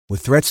With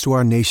threats to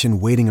our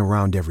nation waiting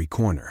around every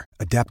corner,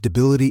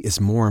 adaptability is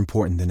more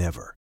important than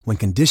ever. When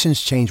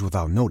conditions change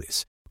without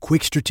notice,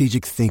 quick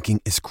strategic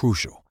thinking is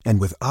crucial.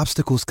 And with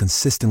obstacles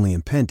consistently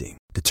impending,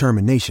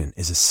 determination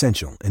is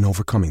essential in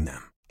overcoming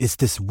them. It's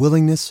this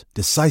willingness,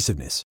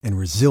 decisiveness, and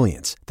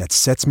resilience that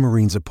sets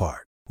Marines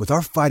apart. With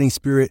our fighting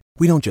spirit,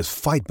 we don't just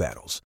fight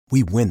battles,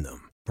 we win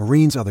them.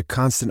 Marines are the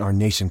constant our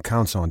nation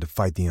counts on to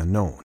fight the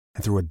unknown.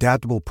 And through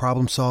adaptable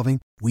problem solving,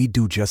 we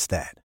do just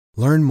that.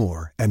 Learn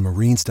more at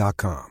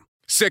marines.com.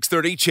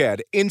 630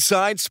 CHED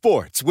Inside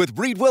Sports with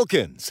Reed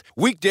Wilkins.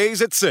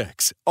 Weekdays at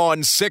 6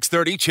 on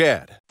 630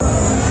 CHED.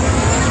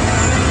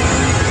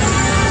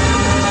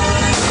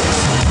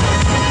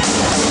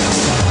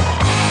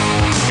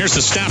 Here's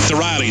the snap to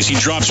Riley's. He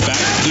drops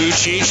back.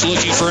 Lucic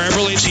looking for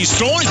Eberle. He's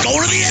throwing,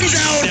 going to the end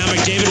zone. Now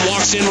McDavid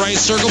walks in right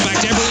circle, back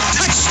to Eberle.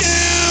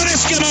 Touchdown,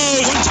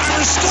 Eskimos!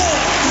 One-timer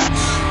score!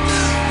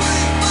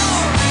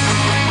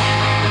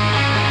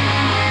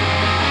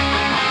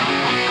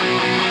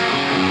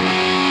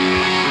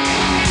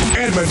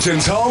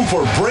 Edmonton's home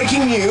for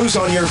breaking news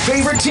on your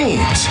favorite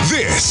teams.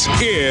 This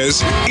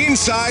is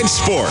Inside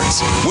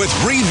Sports with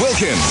Reed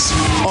Wilkins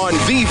on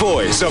the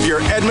voice of your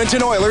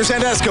Edmonton Oilers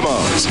and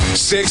Eskimos.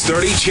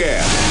 630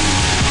 CHED.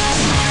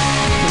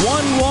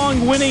 One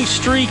long winning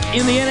streak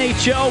in the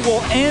NHL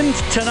will end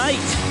tonight.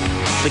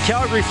 The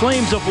Calgary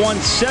Flames have won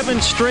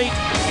 7 straight.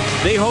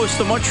 They host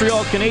the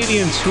Montreal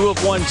Canadiens, who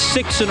have won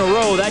 6 in a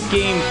row. That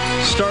game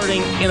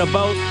starting in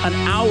about an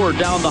hour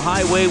down the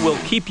highway. We'll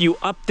keep you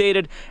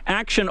updated.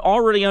 Action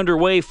already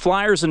underway.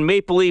 Flyers and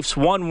Maple Leafs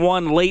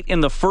 1-1 late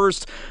in the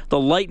first. The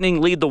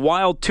Lightning lead the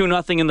Wild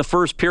 2-0 in the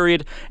first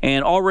period.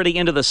 And already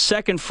into the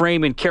second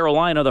frame in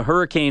Carolina, the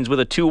Hurricanes with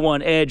a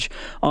 2-1 edge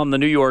on the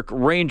New York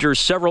Rangers.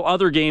 Several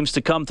other games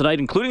to come tonight,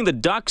 including the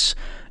Ducks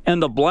and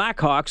the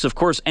Blackhawks. Of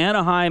course,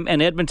 Anaheim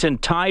and Edmonton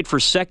tied for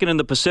second in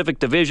the Pacific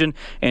Division,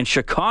 and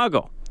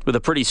Chicago, with a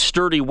pretty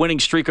sturdy winning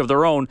streak of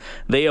their own,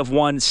 they have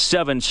won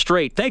 7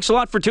 straight. Thanks a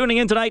lot for tuning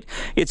in tonight.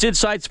 It's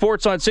Inside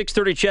Sports on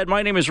 630 CHED.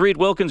 My name is Reed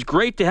Wilkins.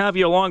 Great to have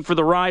you along for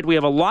the ride. We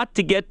have a lot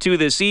to get to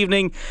this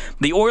evening.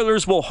 The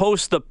Oilers will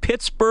host the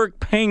Pittsburgh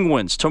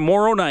Penguins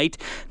tomorrow night.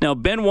 Now,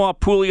 Benoit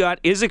Pouliot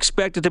is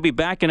expected to be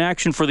back in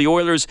action for the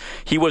Oilers.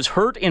 He was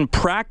hurt in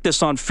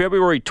practice on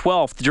February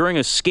 12th during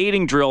a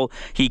skating drill.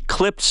 He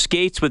clipped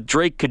skates with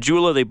Drake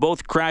Caggiula. They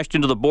both crashed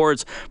into the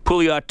boards.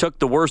 Pouliot took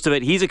the worst of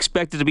it. He's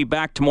expected to be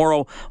back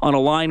tomorrow on a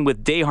line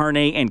with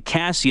Desharnais and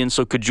Cassian,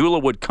 so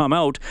Caggiula would come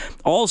out.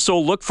 Also,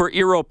 look for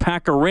Iro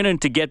Pakarinen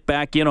to get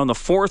back in on the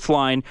fourth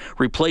line,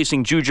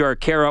 replacing Jujhar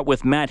Khaira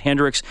with Matt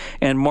Hendricks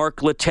and Mark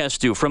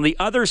Letestu. From the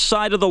other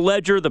side of the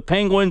ledger, the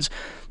Penguins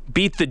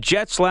beat the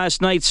Jets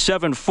last night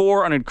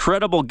 7-4, an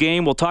incredible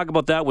game. We'll talk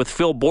about that with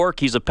Phil Bourque.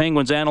 He's a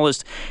Penguins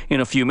analyst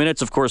in a few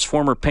minutes. Of course,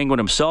 former Penguin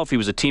himself. He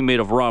was a teammate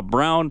of Rob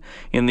Brown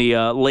in the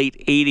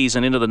late 80s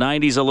and into the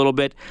 90s a little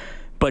bit.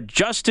 But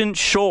Justin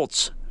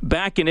Schultz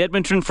back in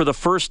Edmonton for the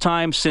first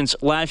time since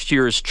last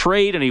year's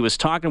trade, and he was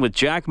talking with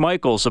Jack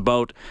Michaels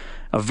about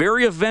a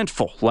very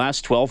eventful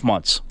last 12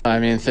 months. I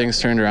mean, things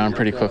turned around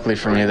pretty quickly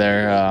for me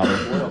there.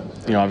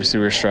 Obviously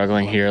we were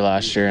struggling here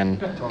last year,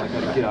 and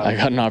I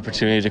got an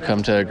opportunity to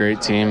come to a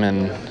great team,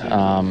 and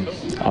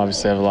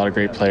obviously I have a lot of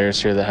great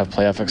players here that have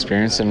playoff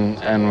experience,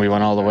 and we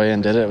went all the way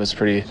and did it. It was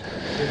pretty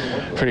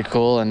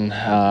cool, and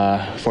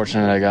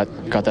fortunate I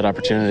got that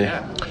opportunity.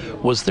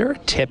 Was there a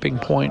tipping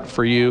point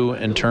for you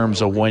in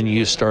terms of when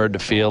you started to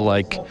feel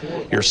like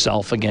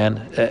yourself again,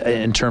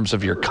 in terms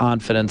of your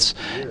confidence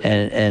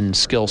and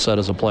skill set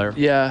as a player?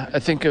 Yeah, I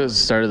think it was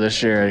the start of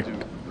this year.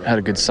 I had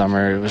a good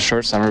summer. It was a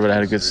short summer, but I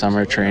had a good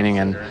summer training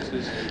and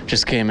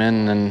just came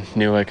in and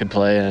knew I could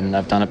play, and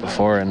I've done it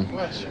before. And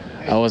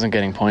I wasn't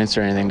getting points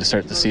or anything to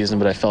start the season,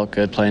 but I felt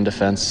good playing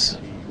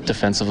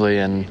defensively,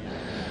 and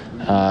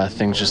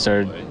things just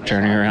started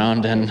turning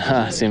around, and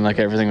it seemed like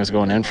everything was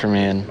going in for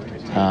me, and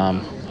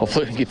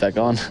hopefully we can keep that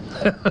going.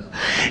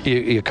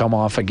 You come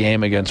off a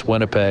game against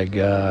Winnipeg,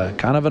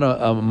 kind of an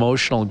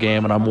emotional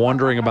game, and I'm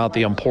wondering about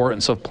the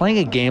importance of playing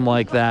a game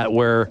like that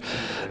where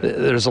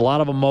there's a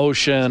lot of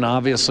emotion.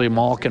 Obviously,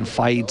 Malkin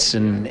fights,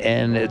 and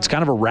it's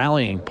kind of a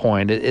rallying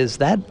point. Is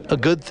that a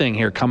good thing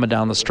here coming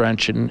down the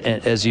stretch and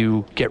as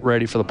you get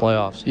ready for the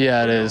playoffs?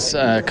 Yeah, it is.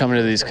 Coming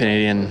to these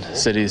Canadian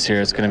cities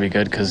here, it's going to be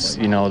good because,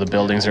 the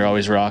buildings are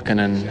always rocking,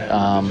 and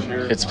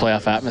it's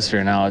playoff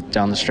atmosphere now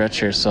down the stretch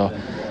here, so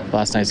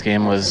last night's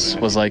game was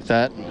like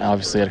that.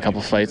 Obviously had a couple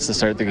fights to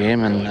start the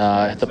game and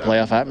hit the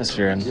playoff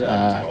atmosphere, and we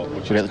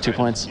got the 2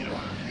 points.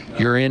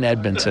 You're in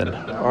Edmonton.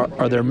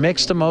 Are there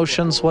mixed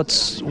emotions?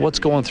 What's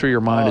going through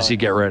your mind as you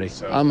get ready?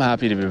 I'm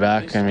happy to be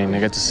back. I mean, I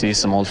get to see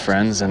some old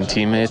friends and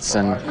teammates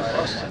and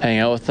hang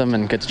out with them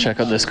and get to check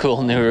out this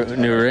cool new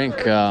rink.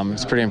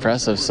 It's pretty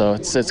impressive, so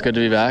it's good to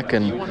be back,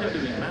 and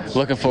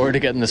looking forward to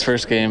getting this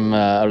first game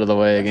out of the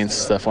way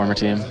against the former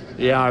team.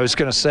 Yeah, I was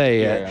going to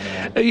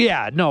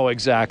say, no,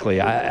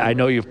 exactly. I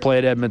know you've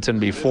played Edmonton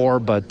before,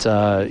 but,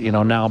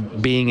 now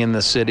being in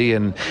the city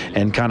and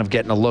kind of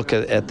getting a look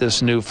at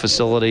this new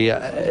facility,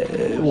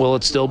 will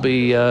it still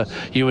be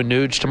you and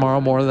Nuge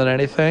tomorrow more than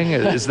anything?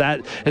 Is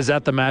that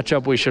the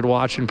matchup we should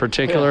watch in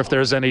particular, if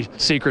there's any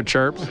secret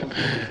chirps?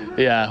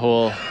 Yeah,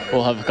 we'll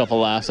have a couple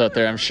laughs out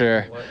there, I'm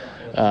sure.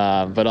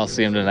 But I'll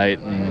see him tonight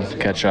and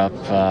catch up.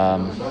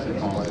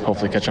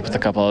 Hopefully catch up with a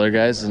couple other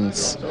guys. And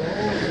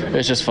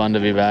it's just fun to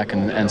be back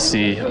and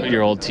see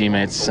your old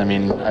teammates. I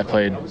mean, I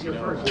played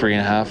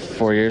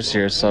 4 years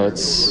here, so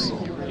it's,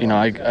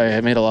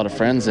 I made a lot of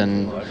friends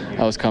and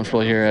I was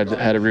comfortable here.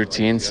 I had a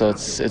routine, so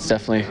it's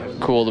definitely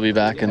cool to be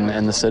back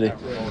in the city.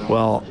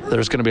 Well,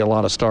 there's going to be a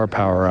lot of star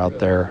power out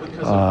there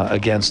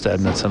against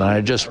Edmonton.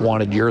 I just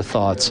wanted your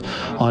thoughts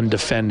on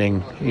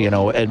defending,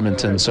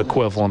 Edmonton's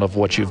equivalent of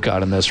what you've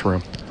got in this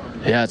room.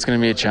 Yeah, it's going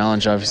to be a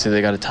challenge. Obviously,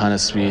 they got a ton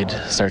of speed.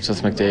 Starts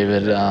with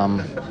McDavid.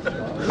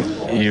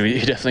 You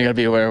definitely got to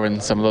be aware when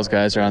some of those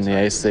guys are on the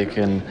ice. They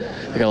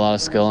got a lot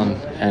of skill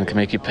and can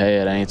make you pay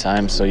at any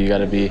time. So you got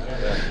to be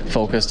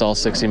focused all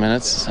 60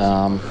 minutes.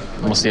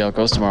 We'll see how it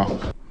goes tomorrow.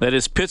 That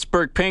is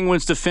Pittsburgh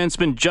Penguins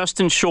defenseman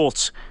Justin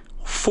Schultz,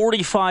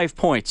 45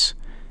 points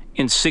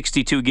in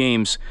 62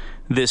 games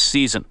this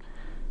season.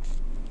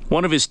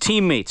 One of his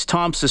teammates,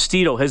 Tom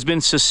Sestito, has been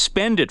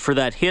suspended for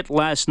that hit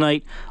last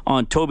night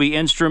on Toby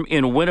Enstrom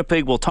in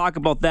Winnipeg. We'll talk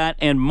about that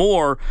and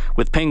more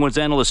with Penguins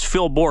analyst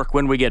Phil Bourque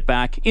when we get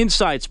back.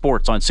 Inside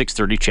Sports on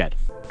 630 CHED.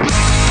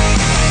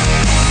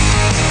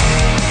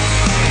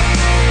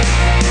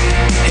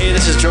 Hey,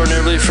 this is Jordan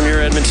Eberle from your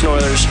Edmonton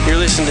Oilers. You're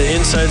listening to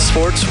Inside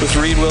Sports with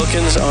Reed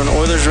Wilkins on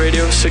Oilers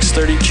Radio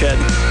 630 CHED.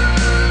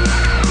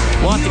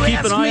 A lot to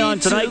keep an eye on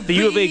tonight. The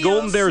U of A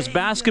Golden Bears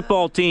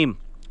basketball team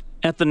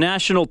at the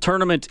national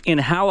tournament in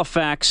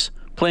Halifax,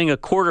 playing a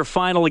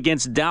quarterfinal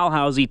against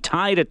Dalhousie,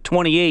 tied at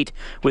 28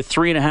 with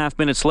 3.5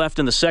 minutes left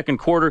in the second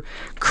quarter.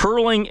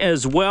 Curling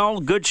as well.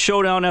 Good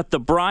showdown at the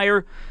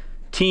Briar.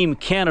 Team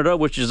Canada,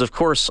 which is, of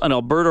course, an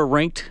Alberta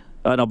rink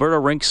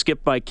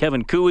skipped by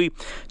Kevin Cooey,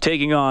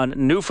 taking on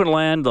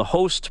Newfoundland, the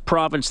host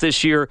province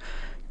this year.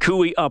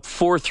 Cooey up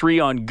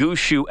 4-3 on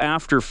Gushue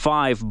after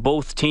 5.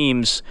 Both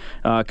teams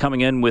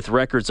coming in with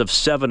records of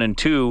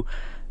 7-2.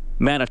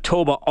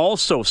 Manitoba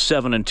also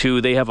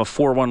 7-2. They have a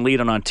 4-1 lead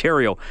on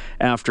Ontario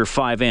after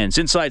 5 ends.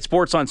 Inside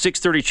Sports on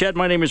 630 CHED.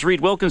 My name is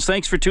Reed Wilkins.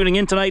 Thanks for tuning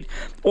in tonight.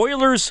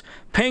 Oilers,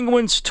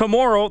 Penguins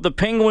tomorrow. The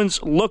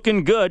Penguins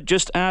looking good.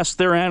 Just ask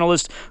their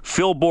analyst,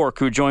 Phil Bourque,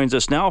 who joins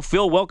us now.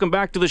 Phil, welcome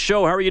back to the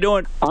show. How are you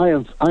doing? I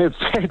am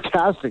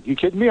fantastic. You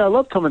kidding me? I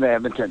love coming to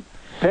Edmonton.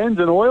 Pens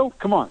and oil?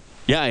 Come on.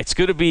 Yeah, it's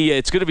going to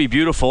be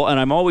beautiful, and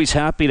I'm always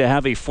happy to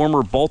have a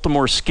former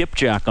Baltimore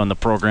skipjack on the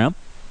program.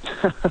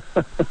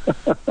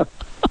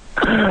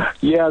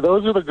 Yeah,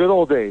 those are the good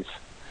old days.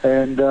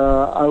 And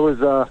I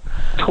was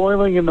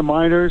toiling in the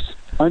minors,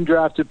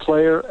 undrafted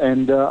player,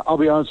 and I'll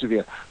be honest with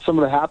you, some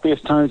of the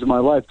happiest times of my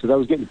life because I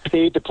was getting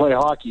paid to play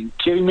hockey. You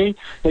kidding me?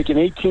 Making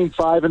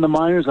 $18,500 in the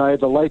minors, I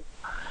had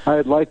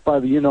life by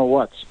the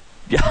you-know-whats.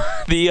 Yeah,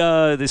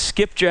 the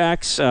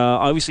skipjacks,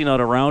 obviously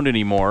not around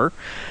anymore.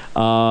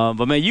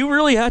 But, man, you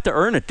really had to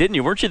earn it, didn't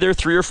you? Weren't you there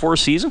 3 or 4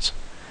 seasons?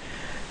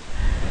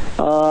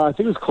 I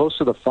think it was close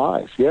to the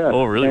 5, yeah.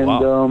 Oh, really? And,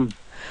 wow.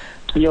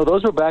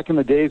 Those were back in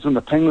the days when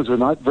the Penguins were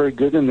not very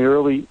good in the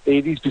early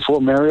 80s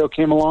before Mario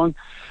came along.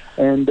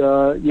 And,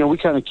 we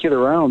kind of kid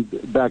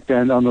around back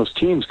then on those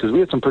teams because we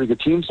had some pretty good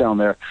teams down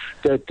there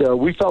that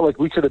we felt like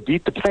we could have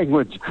beat the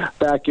Penguins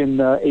back in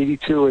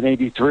 82 and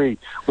 83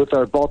 with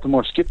our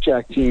Baltimore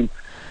Skipjack team.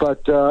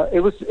 But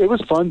it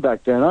was fun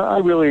back then. I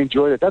really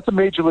enjoyed it. That's a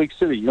major league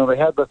city. They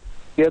had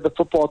the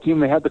football team.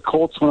 They had the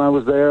Colts when I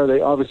was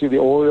there. Obviously the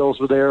Orioles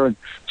were there. And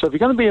so if you're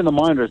going to be in the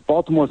minors,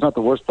 Baltimore's not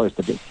the worst place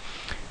to be.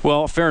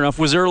 Well, fair enough.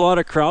 Was there a lot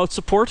of crowd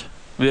support?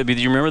 Do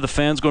you remember the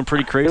fans going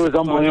pretty crazy? It was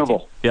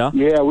unbelievable. Yeah?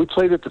 Yeah, we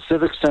played at the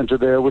Civic Center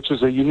there, which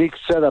was a unique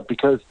setup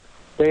because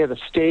they had a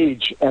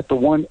stage at the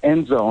one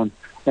end zone.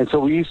 And so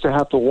we used to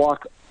have to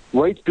walk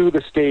right through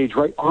the stage,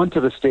 right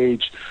onto the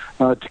stage,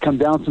 to come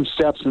down some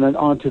steps and then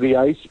onto the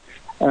ice.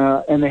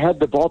 And they had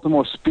the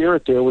Baltimore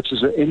Spirit there, which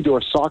is an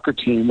indoor soccer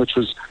team, which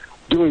was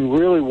doing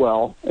really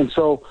well. And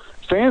so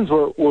fans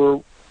were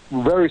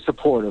very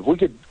supportive. We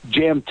could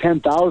jam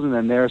 10,000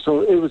 in there.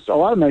 So it was a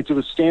lot of nights it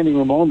was standing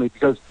room only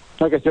because,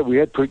 like I said, we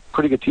had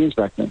pretty good teams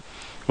back then.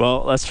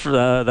 Well, that's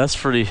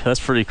pretty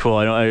cool.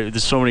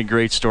 There's so many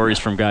great stories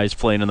from guys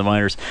playing in the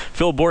minors.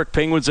 Phil Bourque,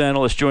 Penguins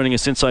analyst, joining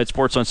us Inside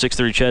Sports on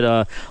 630 CHED,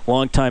 a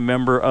longtime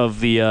member of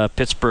the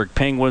Pittsburgh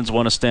Penguins,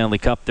 won a Stanley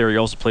Cup there. He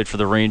also played for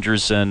the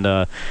Rangers and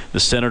the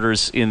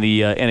Senators in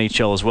the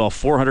NHL as well.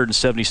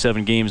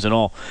 477 games in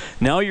all.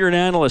 Now you're an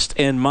analyst,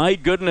 and my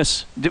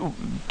goodness,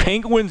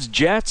 Penguins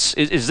Jets.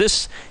 Is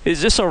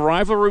this a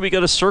rivalry we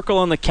got to circle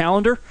on the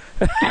calendar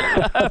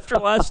after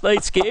last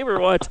night's game, or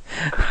what?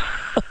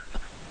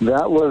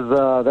 That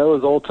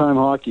was old-time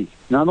hockey.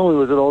 Not only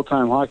was it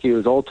old-time hockey, it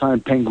was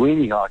old-time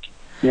Penguini hockey.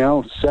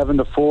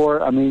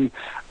 7-4. I mean,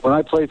 when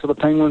I played for the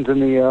Penguins in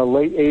the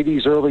late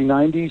 80s, early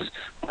 90s,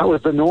 that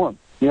was the norm.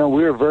 We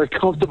were very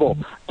comfortable.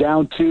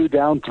 Down 2,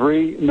 down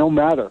 3, no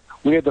matter.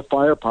 We had the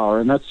firepower,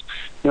 and that's,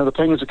 the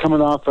Penguins are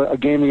coming off a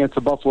game against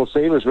the Buffalo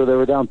Sabres where they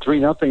were down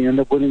 3-0 and ended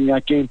up winning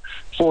that game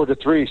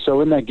 4-3.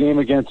 So in that game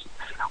against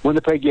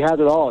Winnipeg, you had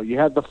it all. You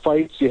had the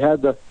fights. You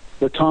had the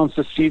Tom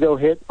Sestito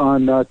hit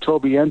on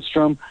Toby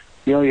Enstrom.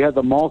 You had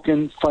the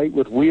Malkin fight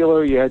with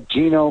Wheeler. You had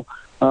Gino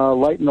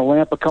lighting the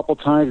lamp a couple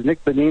times.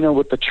 Nick Bonino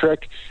with the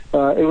trick.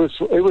 It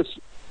was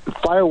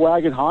fire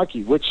wagon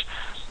hockey, which,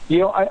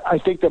 I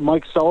think that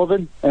Mike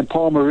Sullivan and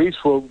Paul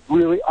Maurice were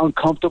really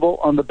uncomfortable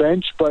on the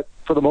bench, but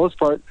for the most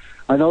part,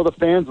 I know the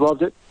fans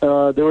loved it.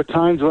 There were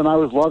times when I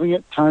was loving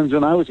it, times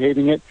when I was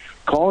hating it,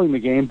 calling the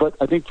game, but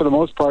I think for the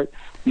most part,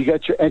 you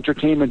got your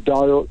entertainment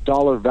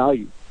dollar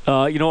value.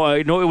 I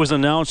know it was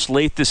announced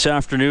late this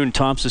afternoon.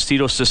 Tom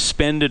Sestito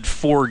suspended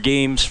 4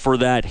 games for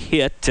that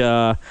hit.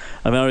 I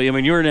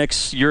mean, you're an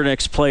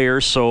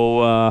ex-player,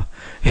 so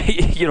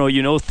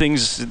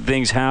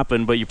things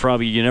happen, but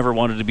you never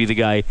wanted to be the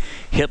guy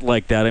hit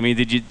like that. I mean,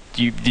 did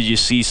you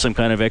see some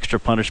kind of extra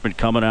punishment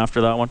coming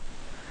after that one?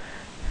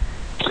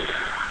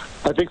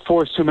 I think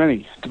 4 is too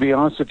many, to be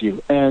honest with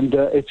you. And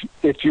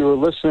if you were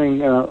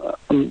listening,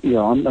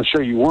 I'm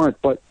sure you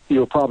weren't, but you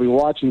were probably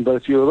watching. But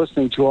if you were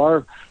listening to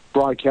our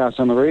broadcast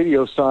on the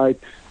radio side,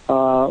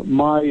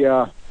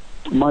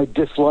 my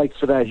dislike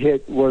for that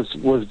hit was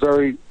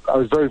very. I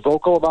was very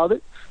vocal about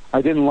it.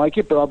 I didn't like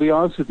it, but I'll be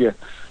honest with you,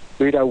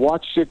 Reed. I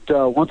watched it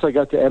once I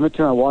got to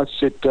Edmonton. I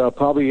watched it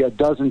probably a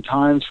dozen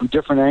times from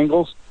different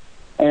angles,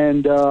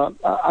 and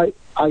I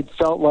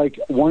felt like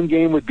one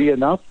game would be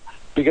enough,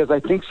 because I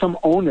think some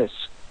onus,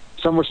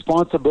 some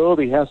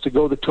responsibility has to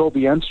go to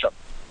Toby Enstrom,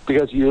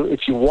 because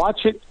if you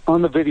watch it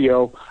on the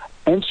video,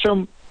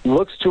 Enstrom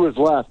looks to his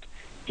left.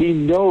 He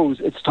knows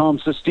it's Tom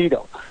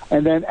Sestito.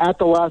 And then at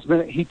the last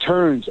minute, he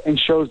turns and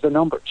shows the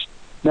numbers.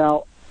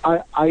 Now,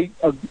 I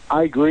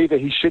agree that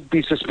he should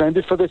be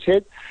suspended for this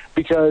hit,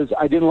 because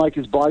I didn't like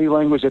his body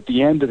language at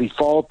the end, that he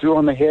followed through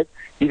on the hit.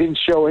 He didn't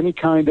show any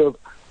kind of,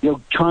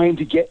 trying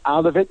to get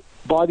out of it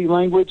body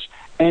language,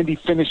 and he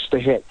finished the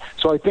hit.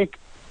 So I think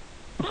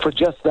for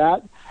just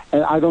that,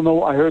 and I don't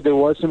know, I heard there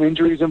was some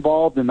injuries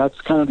involved, and that's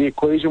kind of the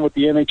equation with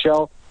the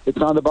NHL. It's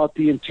not about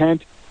the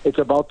intent, it's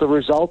about the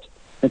result.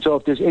 And so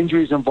if there's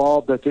injuries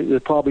involved, that there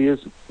probably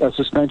is a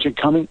suspension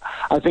coming.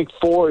 I think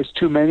 4 is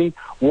too many.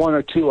 1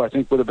 or 2, I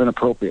think, would have been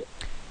appropriate.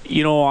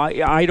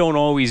 I don't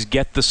always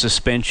get the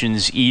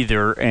suspensions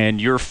either. And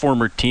your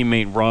former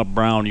teammate, Rob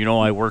Brown,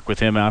 I work with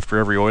him after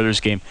every Oilers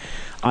game.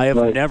 I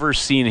have never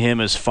seen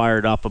him as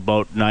fired up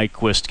about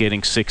Nyquist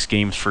getting 6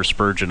 games for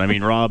Spurgeon. I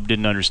mean, Rob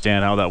didn't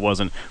understand how that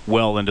wasn't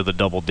well into the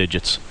double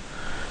digits.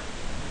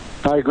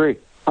 I agree.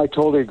 I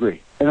totally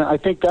agree. And I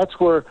think that's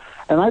where...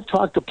 And I've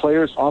talked to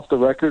players off the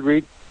record,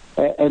 Reed,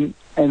 and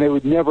they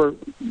would never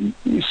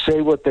say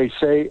what they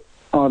say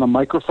on a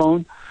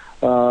microphone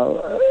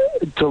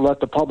to let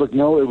the public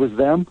know it was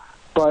them.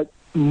 But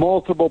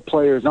multiple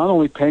players, not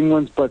only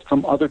Penguins but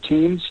from other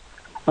teams,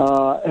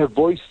 have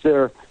voiced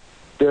their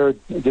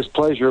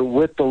displeasure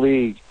with the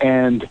league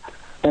and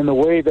the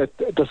way that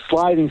the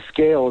sliding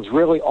scale is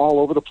really all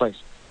over the place.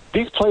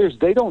 These players,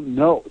 they don't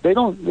know. They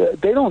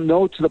don't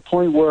know to the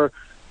point where,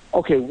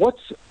 okay, what's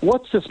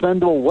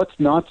suspendable, what's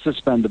not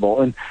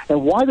suspendable, and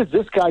why does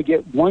this guy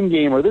get 1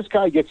 game, or this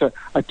guy gets a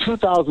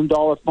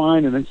 $2,000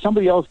 fine, and then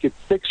somebody else gets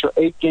 6 or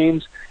 8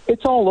 games?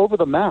 It's all over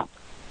the map.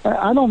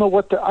 I don't know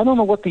what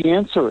the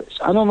answer is.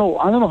 I don't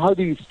know how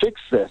do you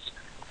fix this.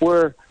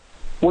 Where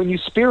when you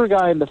spear a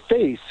guy in the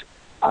face,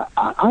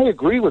 I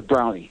agree with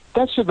Brownie.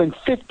 That should have been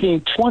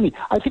 15, 20.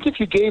 I think if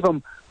you gave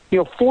him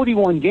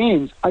 41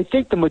 games, I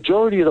think the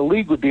majority of the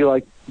league would be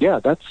like,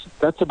 yeah,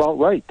 that's about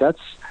right. That's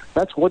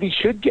what he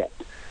should get.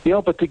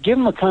 But to give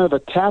him a kind of a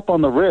tap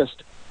on the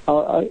wrist,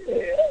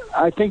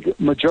 I think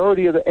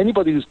majority of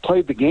anybody who's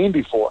played the game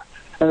before,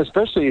 and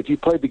especially if you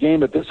played the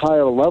game at this high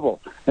of a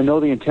level and know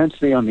the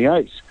intensity on the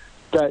ice,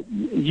 that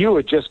you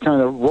were just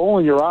kind of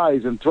rolling your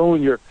eyes and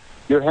throwing your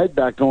head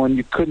back going,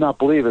 you could not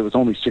believe it was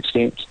only 6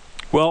 games.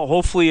 Well,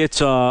 hopefully it's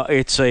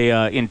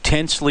a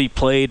intensely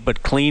played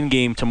but clean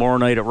game tomorrow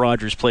night at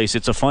Rogers Place.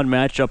 It's a fun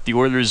matchup. The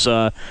Oilers,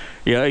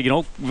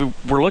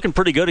 we're looking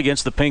pretty good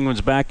against the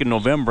Penguins back in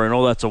November. I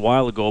know that's a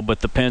while ago,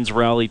 but the Pens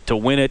rallied to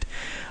win it.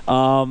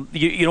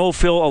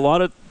 Phil, a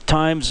lot of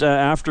times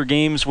after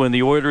games when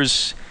the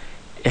Oilers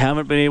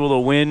haven't been able to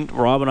win,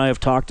 Rob and I have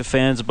talked to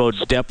fans about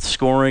depth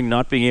scoring,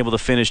 not being able to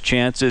finish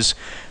chances.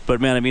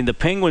 But, man, I mean, the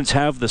Penguins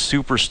have the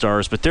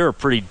superstars, but they're a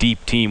pretty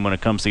deep team when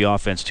it comes to the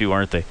offense too,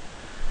 aren't they?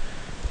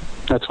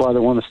 That's why they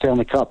won the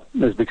Stanley Cup,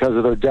 is because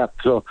of their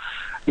depth. So,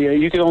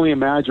 you can only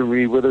imagine,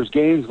 Reed, where there's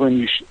games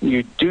when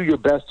you do your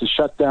best to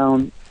shut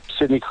down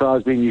Sidney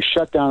Crosby and you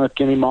shut down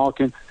Evgeny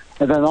Malkin,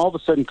 and then all of a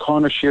sudden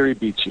Connor Sheary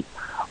beats you,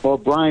 or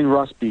Brian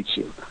Rust beats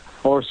you,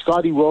 or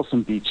Scotty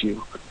Wilson beats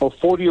you, or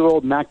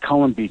 40-year-old Matt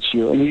Cullen beats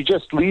you, and you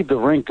just leave the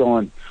rink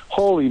going,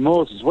 holy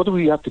Moses, what do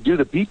we have to do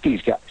to beat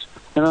these guys?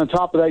 And on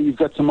top of that, you've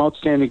got some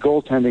outstanding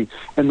goaltending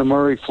and the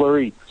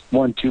Murray-Fleury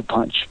 1-2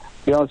 punch.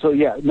 So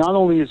yeah, not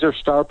only is there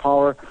star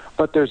power,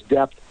 but there's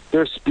depth,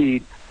 there's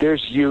speed,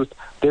 there's youth,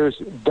 there's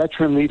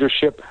veteran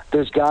leadership,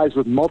 there's guys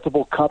with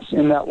multiple cups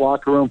in that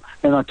locker room,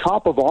 and on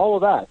top of all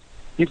of that,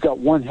 you've got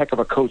one heck of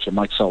a coach in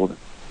Mike Sullivan.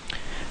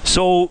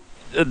 So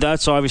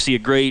that's obviously a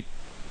great,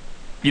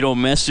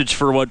 message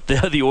for what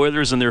the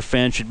Oilers and their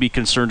fans should be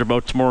concerned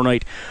about tomorrow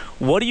night.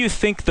 What do you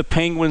think the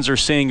Penguins are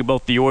saying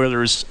about the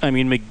Oilers? I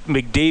mean,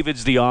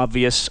 McDavid's the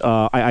obvious.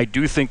 I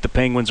do think the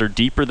Penguins are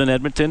deeper than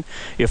Edmonton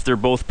if they're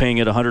both paying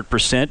at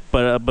 100%.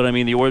 But I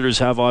mean, the Oilers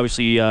have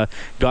obviously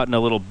gotten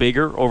a little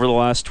bigger over the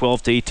last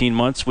 12 to 18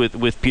 months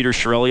with Peter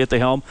Chiarelli at the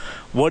helm.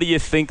 What do you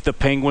think the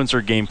Penguins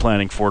are game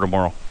planning for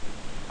tomorrow?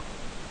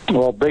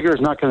 Well, bigger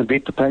is not going to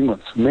beat the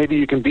Penguins. Maybe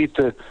you can beat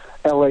the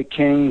L.A.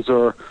 Kings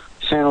or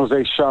San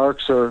Jose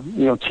Sharks or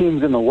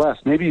teams in the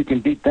West. Maybe you can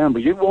beat them,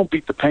 but you won't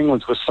beat the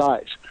Penguins with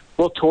size.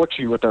 We'll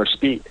torture you with our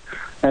speed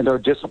and our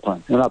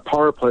discipline and our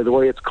power play the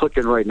way it's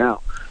clicking right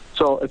now.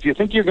 So if you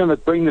think you're going to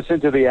bring this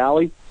into the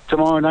alley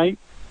tomorrow night,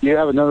 you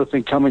have another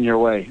thing coming your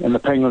way, and the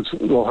Penguins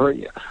will hurt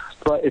you.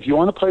 But if you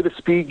want to play the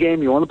speed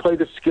game, you want to play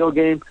the skill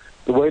game,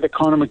 the way that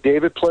Connor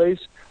McDavid plays,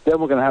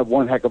 then we're going to have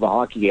one heck of a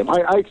hockey game.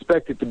 I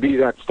expect it to be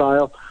that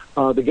style.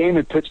 The game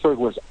in Pittsburgh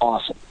was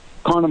awesome.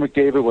 Connor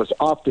McDavid was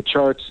off the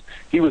charts.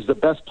 He was the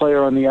best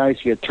player on the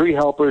ice. He had 3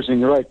 helpers, and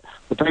you're right,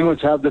 the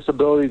Penguins have this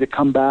ability to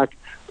come back.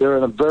 They're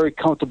in a very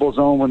comfortable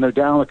zone when they're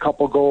down a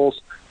couple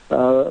goals,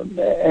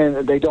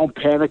 and they don't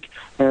panic.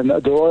 And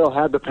the Oil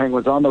had the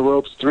Penguins on the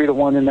ropes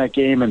 3-1 in that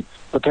game, and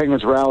the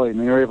Penguins rallied, and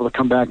they were able to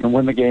come back and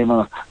win the game.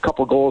 A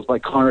couple goals by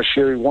Connor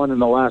Sheary, one in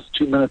the last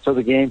 2 minutes of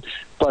the game.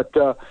 But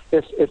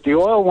if the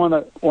Oil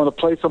want to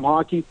play some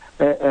hockey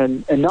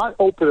and not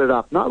open it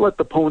up, not let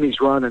the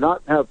ponies run, and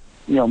not have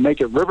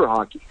make it river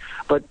hockey,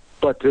 but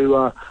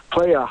to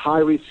play a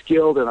highly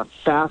skilled and a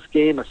fast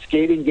game, a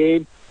skating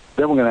game,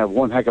 then we're going to have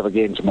one heck of a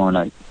game tomorrow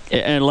night.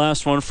 And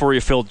last one for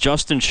you, Phil.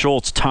 Justin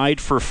Schultz tied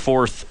for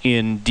 4th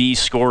in D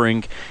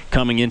scoring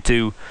coming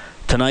into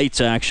tonight's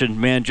action.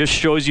 Man, just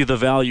shows you the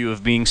value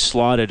of being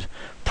slotted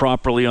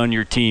properly on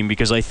your team,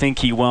 because I think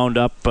he wound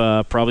up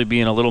probably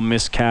being a little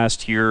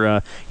miscast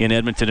here in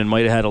Edmonton and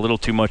might have had a little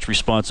too much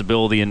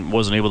responsibility and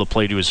wasn't able to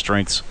play to his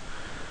strengths.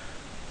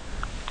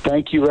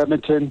 Thank you,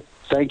 Edmonton.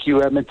 Thank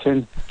you,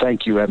 Edmonton.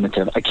 Thank you,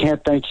 Edmonton. I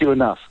can't thank you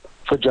enough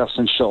for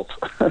Justin Schultz.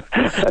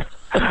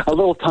 A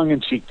little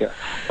tongue-in-cheek there.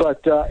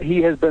 But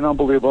he has been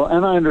unbelievable,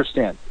 and I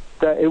understand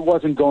that it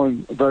wasn't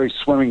going very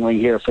swimmingly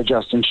here for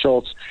Justin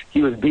Schultz.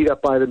 He was beat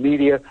up by the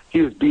media.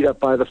 He was beat up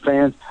by the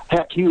fans.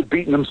 Heck, he was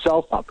beating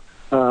himself up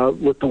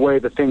with the way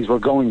that things were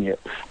going here.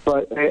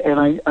 And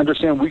I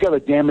understand we got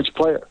a damaged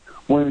player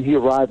when he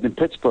arrived in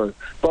Pittsburgh,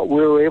 but we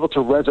were able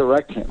to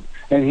resurrect him.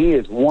 And he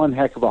is one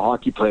heck of a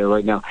hockey player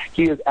right now.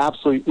 He is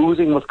absolutely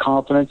oozing with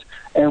confidence,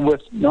 and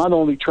with not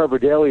only Trevor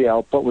Daley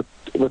out, but with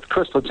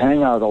Chris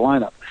Letang out of the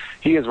lineup.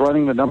 He is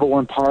running the number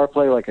 1 power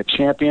play like a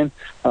champion,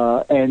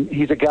 and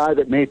he's a guy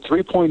that made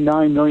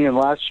 $3.9 million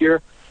last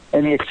year,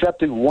 and he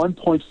accepted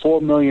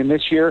 $1.4 million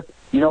this year.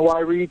 You know why,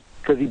 Reed?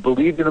 Because he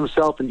believed in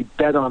himself and he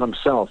bet on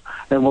himself.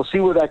 And we'll see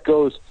where that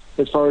goes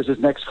as far as his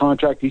next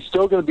contract. He's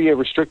still going to be a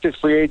restricted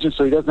free agent,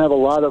 so he doesn't have a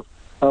lot of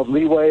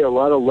leeway, a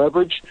lot of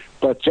leverage,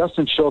 but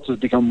Justin Schultz has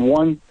become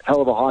one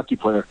hell of a hockey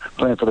player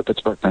playing for the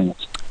Pittsburgh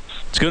Penguins.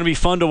 It's going to be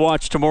fun to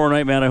watch tomorrow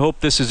night, man. I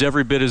hope this is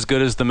every bit as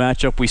good as the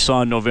matchup we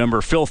saw in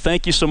November. Phil,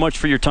 thank you so much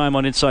for your time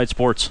on Inside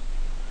Sports.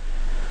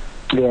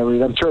 Yeah,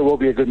 I'm sure it will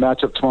be a good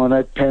matchup tomorrow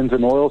night, Pens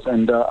and Oils,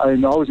 and I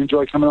always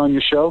enjoy coming on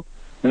your show,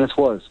 and this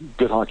was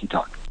good hockey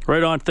talk.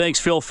 Right on. Thanks,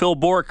 Phil. Phil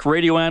Bourque,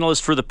 radio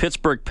analyst for the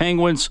Pittsburgh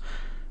Penguins.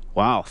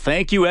 Wow.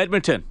 Thank you,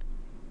 Edmonton,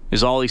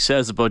 is all he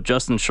says about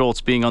Justin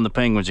Schultz being on the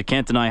Penguins. You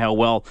can't deny how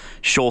well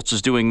Schultz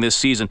is doing this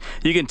season.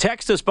 You can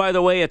text us, by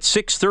the way, at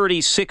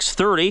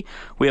 630.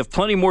 We have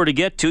plenty more to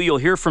get to. You'll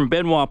hear from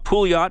Benoit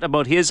Pouliot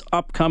about his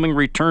upcoming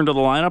return to the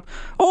lineup.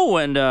 Oh,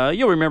 and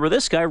you'll remember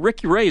this guy,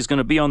 Ricky Ray, is going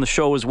to be on the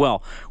show as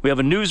well. We have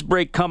a news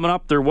break coming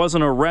up. There was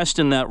an arrest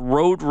in that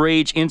road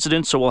rage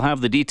incident, so we'll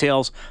have the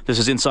details. This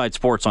is Inside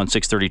Sports on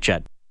 630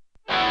 CHED.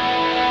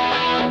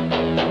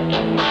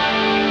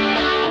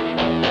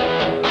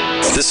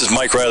 This is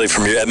Mike Riley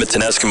from your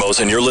Edmonton Eskimos,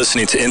 and you're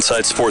listening to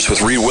Inside Sports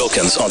with Reed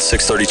Wilkins on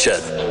 630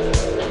 CHED.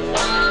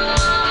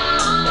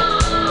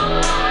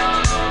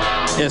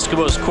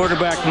 Eskimos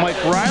quarterback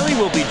Mike Riley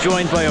will be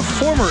joined by a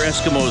former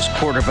Eskimos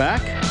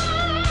quarterback,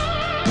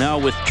 now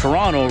with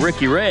Toronto,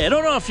 Ricky Ray. I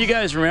don't know if you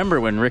guys remember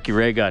when Ricky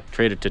Ray got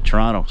traded to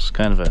Toronto. It's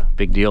kind of a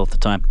big deal at the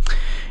time.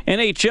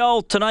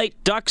 NHL tonight,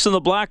 Ducks and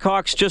the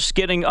Blackhawks just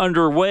getting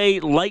underway.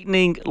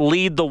 Lightning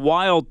lead the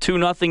Wild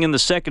 2-0 in the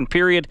second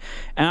period.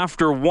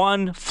 After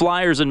one,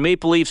 Flyers and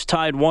Maple Leafs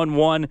tied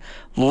 1-1.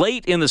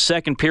 Late in the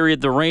second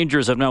period, the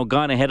Rangers have now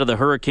gone ahead of the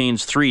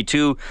Hurricanes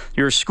 3-2.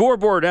 Your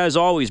scoreboard, as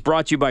always,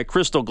 brought to you by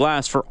Crystal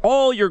Glass. For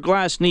all your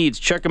glass needs,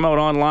 check them out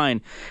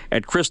online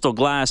at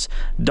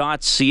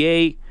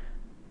crystalglass.ca.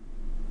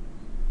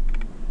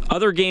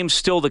 Other games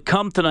still to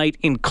come tonight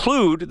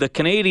include the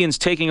Canadiens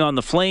taking on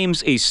the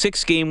Flames, a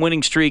 6-game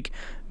winning streak,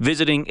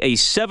 visiting a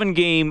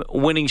 7-game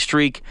winning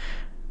streak.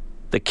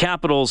 The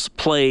Capitals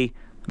play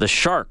the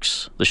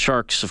Sharks. The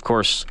Sharks, of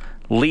course,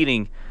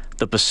 leading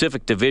the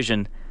Pacific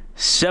Division,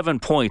 7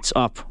 points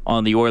up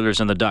on the Oilers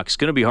and the Ducks.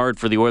 Going to be hard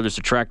for the Oilers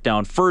to track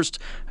down first.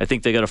 I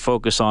think they got to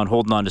focus on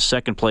holding on to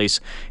second place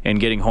and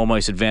getting home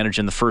ice advantage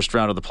in the first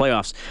round of the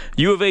playoffs.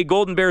 U of A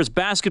Golden Bears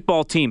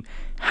basketball team,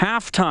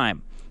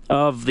 halftime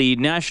of the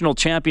National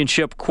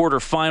Championship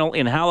quarterfinal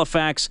in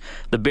Halifax.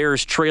 The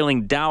Bears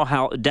trailing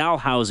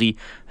Dalhousie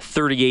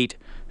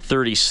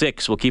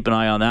 38-36. We'll keep an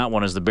eye on that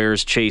one as the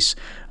Bears chase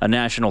a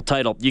national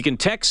title. You can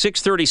text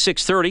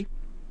 630-630.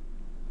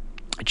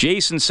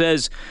 Jason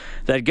says,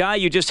 that guy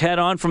you just had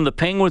on from the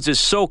Penguins is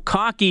so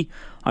cocky,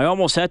 I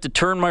almost had to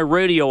turn my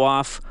radio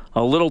off.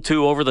 A little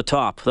too over the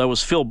top. That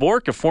was Phil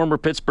Bourque, a former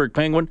Pittsburgh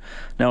Penguin,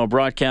 now a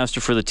broadcaster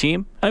for the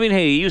team. I mean,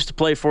 hey, he used to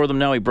play for them.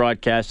 Now he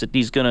broadcasts it.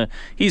 He's gonna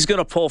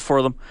pull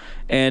for them.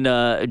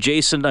 And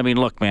Jason, I mean,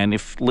 look, man,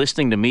 if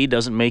listening to me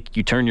doesn't make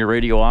you turn your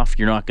radio off,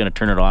 you're not going to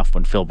turn it off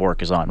when Phil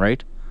Bourque is on,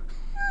 right?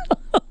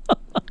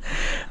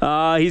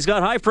 He's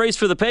got high praise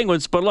for the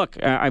Penguins, but look,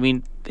 I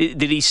mean,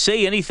 did he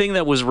say anything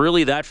that was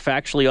really that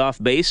factually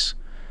off base?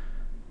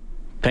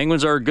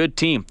 Penguins are a good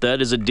team.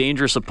 That is a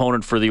dangerous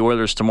opponent for the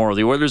Oilers tomorrow.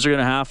 The Oilers are going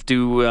to have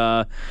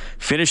to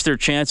finish their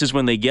chances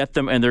when they get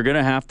them, and they're going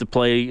to have to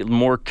play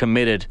more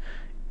committed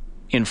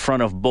in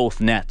front of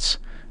both nets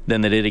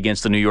than they did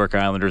against the New York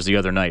Islanders the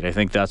other night. I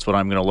think that's what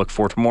I'm going to look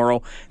for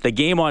tomorrow. The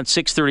game on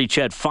 6:30,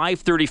 Ched,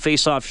 5:30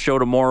 face-off show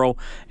tomorrow,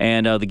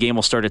 and the game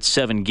will start at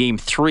 7. Game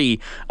 3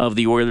 of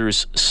the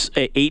Oilers'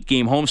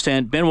 8-game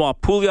homestand.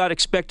 Benoit Pouliot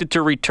expected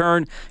to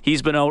return.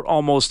 He's been out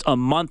almost a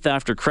month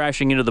after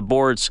crashing into the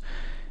boards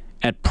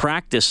at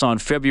practice on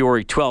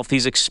February 12th.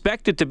 He's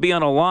expected to be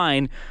on a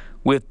line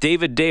with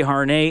David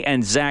Desharnais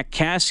and Zach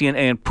Kassian,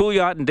 and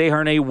Pouliot and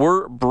Desharnais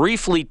were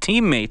briefly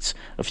teammates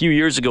a few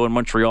years ago in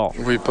Montreal.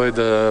 We played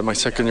my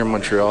second year in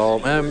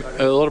Montreal, a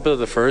little bit of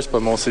the first,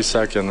 but mostly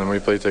second, and we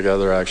played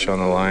together actually on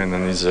the line,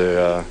 and he's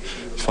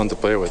fun to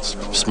play with.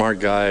 Smart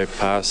guy,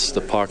 pass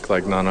the puck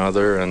like none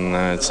other, and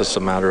it's just a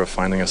matter of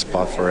finding a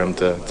spot for him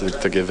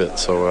to give it.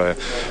 So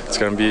it's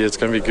gonna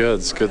be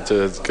good. It's good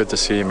to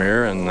see him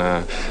here,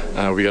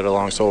 and we get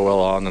along so well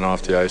on and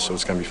off the ice, so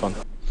it's gonna be fun.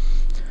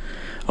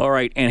 All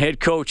right, and head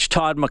coach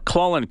Todd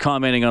McClellan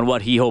commenting on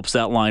what he hopes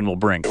that line will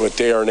bring. With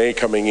Desharnais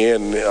coming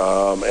in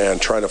and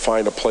trying to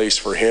find a place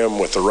for him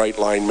with the right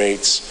line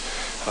mates,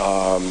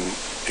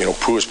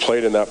 Pooh has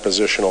played in that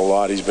position a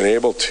lot. He's been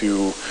able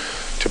to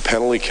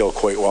penalty kill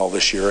quite well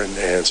this year,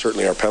 and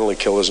certainly our penalty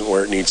kill isn't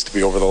where it needs to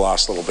be over the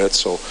last little bit,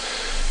 so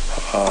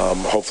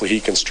hopefully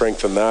he can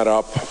strengthen that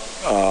up.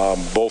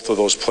 Both of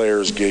those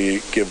players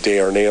give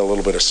Desharnais a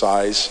little bit of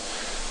size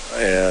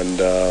and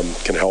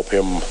can help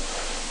him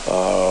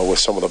with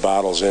some of the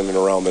battles in and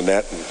around the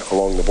net and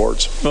along the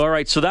boards. All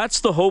right, so that's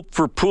the hope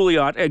for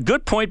Pouliot. A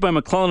good point by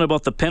McClellan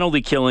about the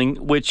penalty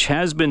killing, which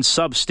has been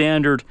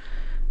substandard,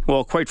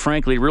 well, quite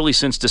frankly, really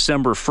since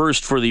December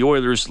 1st for the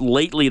Oilers.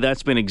 Lately,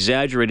 that's been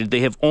exaggerated.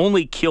 They have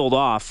only killed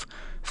off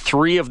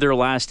 3 of their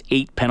last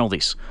 8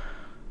 penalties.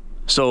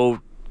 So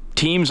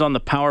teams on the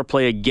power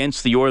play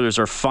against the Oilers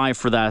are 5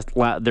 for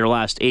their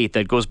last 8.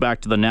 That goes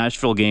back to the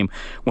Nashville game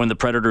when the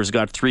Predators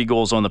got 3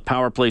 goals on the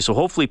power play. So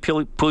hopefully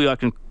Pouliot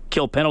can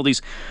kill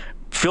penalties.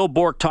 Phil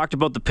Bourque talked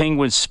about the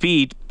Penguins'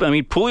 speed. I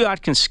mean,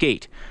 Pouliot can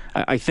skate.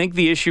 I think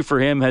the issue for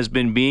him has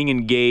been being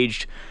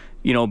engaged,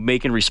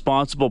 making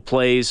responsible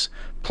plays,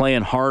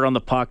 playing hard on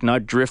the puck,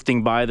 not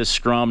drifting by the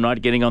scrum,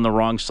 not getting on the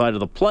wrong side of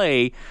the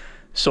play.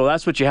 So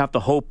that's what you have to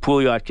hope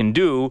Pouliot can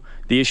do.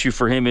 The issue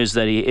for him is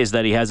that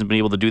he hasn't been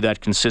able to do that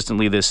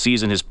consistently this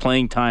season. His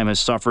playing time has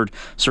suffered.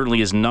 Certainly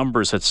his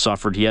numbers have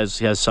suffered. He has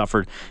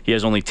suffered. He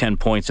has only 10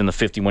 points in the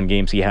 51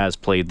 games he has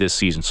played this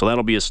season. So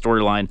that'll be a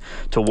storyline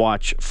to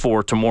watch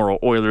for tomorrow,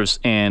 Oilers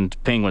and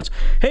Penguins.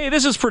 Hey,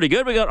 this is pretty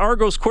good. We got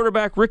Argos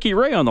quarterback Ricky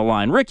Ray on the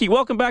line. Ricky,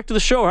 welcome back to the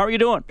show. How are you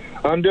doing?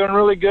 I'm doing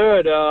really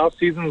good.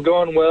 Off-season's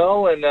going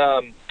well,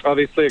 and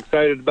obviously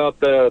excited about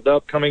the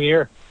upcoming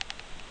year.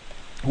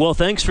 Well,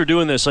 thanks for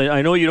doing this.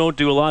 I know you don't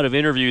do a lot of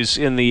interviews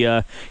in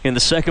the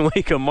second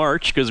week of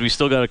March because we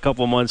still got a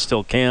couple months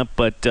till camp.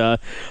 But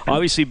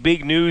obviously,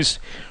 big news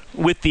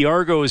with the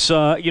Argos.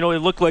 It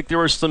looked like there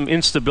was some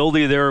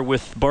instability there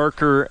with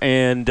Barker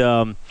and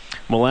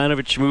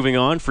Milanovic moving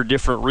on for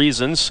different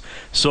reasons.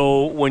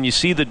 So when you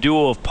see the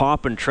duo of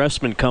Pop and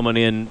Trestman coming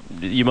in,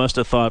 you must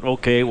have thought,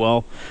 okay,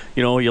 well,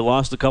 you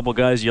lost a couple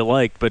guys you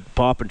liked, but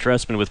Pop and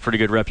Trestman with pretty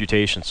good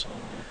reputations.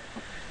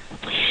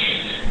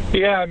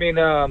 Yeah, I mean.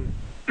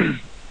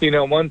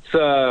 Once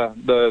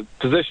the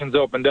positions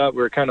opened up,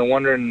 we were kind of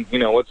wondering,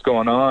 what's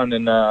going on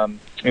and,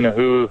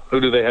 who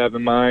do they have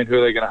in mind, who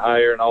are they going to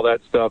hire and all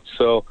that stuff.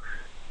 So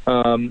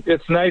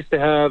it's nice to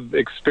have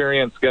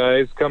experienced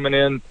guys coming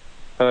in,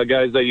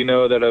 guys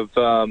that that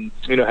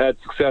have, had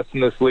success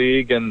in this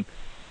league and,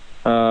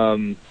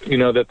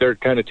 that they're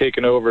kind of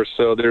taking over.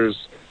 So there's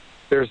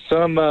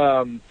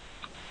some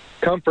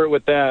comfort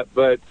with that.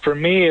 But for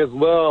me as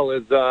well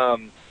is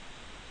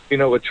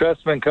with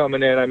Trestman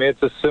coming in, I mean,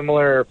 it's a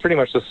similar, pretty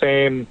much the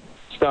same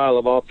style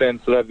of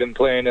offense that I've been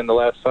playing in the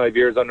last 5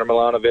 years under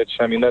Milanovic.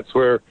 I mean, that's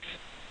where,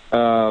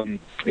 him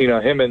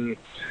and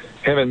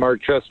him and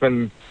Mark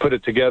Trestman put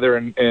it together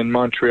in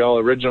Montreal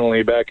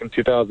originally back in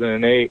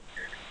 2008.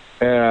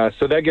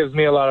 So that gives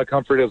me a lot of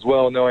comfort as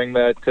well, knowing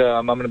that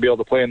I'm going to be able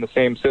to play in the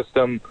same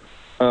system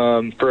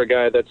for a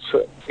guy that's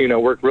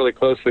worked really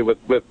closely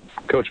with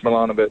Coach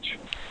Milanovic.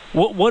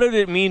 What did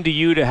it mean to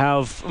you to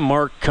have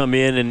Mark come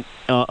in and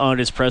on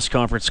his press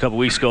conference a couple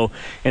weeks ago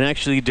and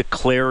actually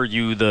declare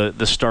you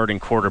the starting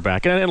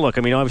quarterback? And look,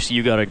 I mean, obviously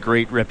you got a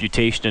great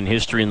reputation and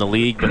history in the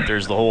league, but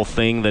there's the whole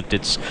thing that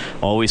it's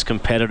always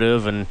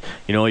competitive, and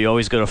you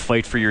always got to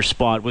fight for your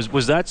spot.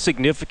 Was that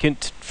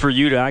significant for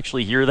you to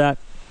actually hear that?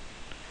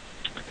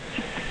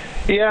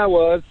 Yeah, it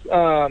was.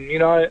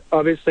 I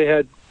obviously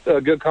had a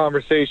good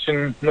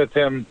conversation with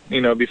him,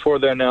 before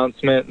the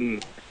announcement,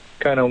 and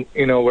kind of,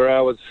 what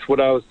I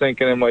was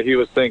thinking and what he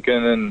was thinking,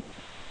 and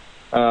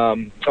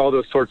all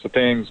those sorts of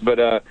things.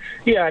 But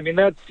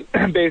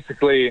that's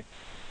basically,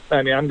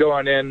 I'm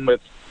going in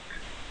with,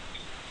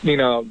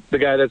 the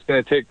guy that's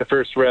going to take the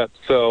first rep.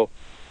 So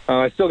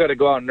I still got to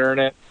go out and earn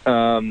it.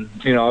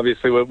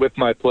 Obviously with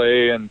my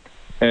play and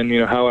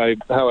how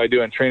I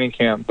do in training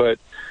camp. But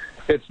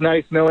it's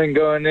nice knowing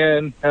going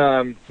in,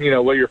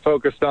 what you're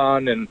focused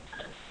on, and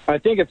I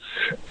think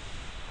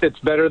it's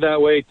better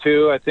that way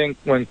too. I think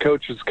when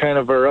coaches kind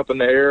of are up in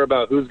the air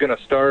about who's going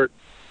to start,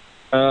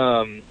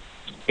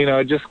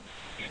 it just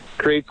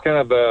creates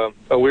kind of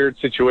a weird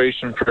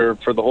situation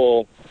for the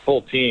whole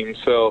team.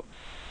 So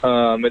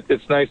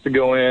it's nice to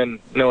go in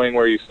knowing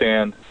where you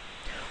stand.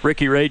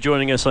 Ricky Ray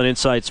joining us on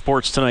Inside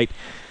Sports tonight.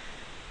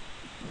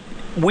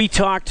 We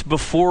talked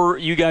before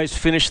you guys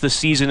finished the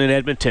season in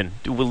Edmonton,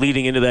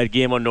 leading into that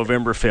game on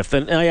November 5th.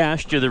 And I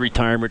asked you the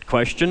retirement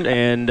question,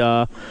 and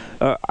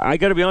I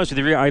got to be honest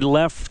with you, I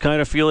left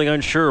kind of feeling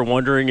unsure,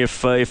 wondering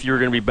if you were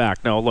going to be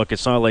back. Now, look,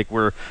 it's not like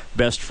we're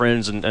best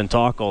friends and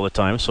talk all the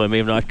time, so I may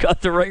have not got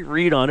the right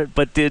read on it.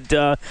 But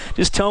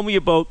just tell me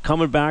about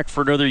coming back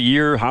for another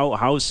year.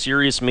 How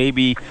serious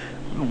maybe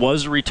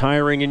was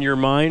retiring in your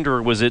mind,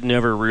 or was it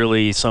never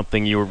really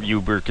something you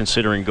were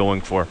considering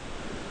going for?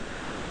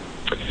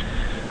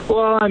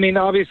 Well,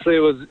 obviously it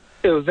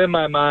was in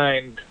my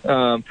mind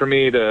for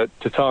me to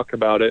talk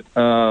about it.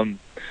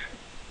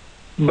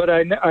 But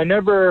I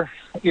never,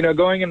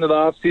 going into the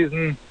off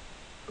season,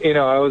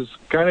 I was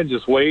kind of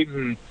just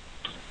waiting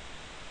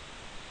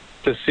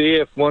to see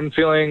if one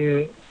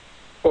feeling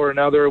or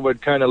another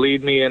would kind of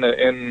lead me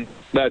in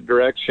that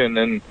direction.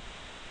 And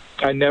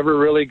I never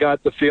really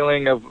got the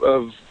feeling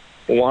of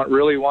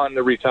really wanting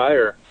to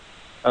retire.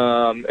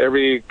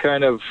 Every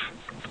kind of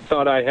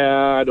thought I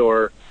had,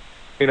 or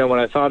when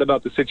I thought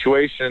about the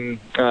situation,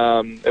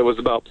 it was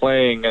about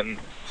playing, and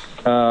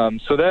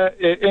so that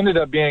it ended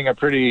up being a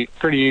pretty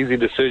easy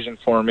decision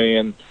for me.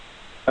 And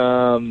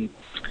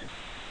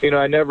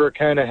I never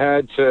kind of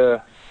had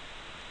to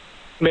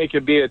make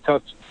it be a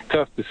tough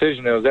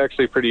decision. It was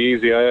actually pretty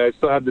easy. I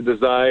still had the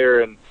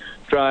desire and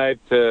drive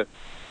to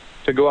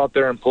go out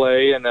there and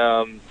play, and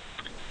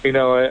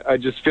I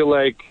just feel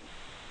like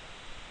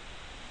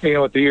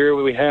with the year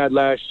we had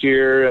last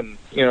year, and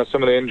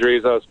some of the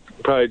injuries, I was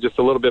probably just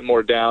a little bit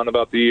more down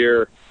about the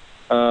year,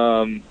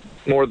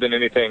 more than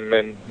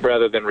anything,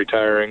 rather than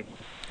retiring.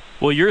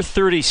 Well, you're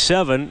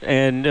 37,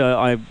 and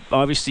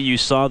obviously you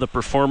saw the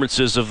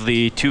performances of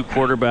the two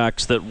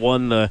quarterbacks that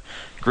won the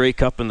Grey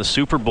Cup and the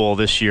Super Bowl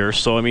this year.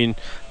 So,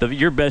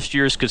 your best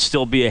years could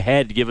still be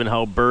ahead, given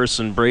how Burris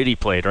and Brady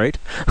played, right?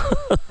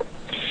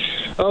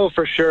 Oh,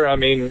 for sure.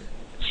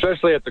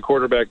 Especially at the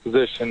quarterback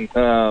position.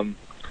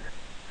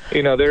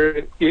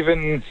 There,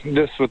 even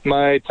just with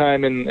my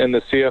time in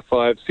the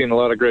CFL, I've seen a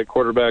lot of great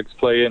quarterbacks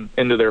play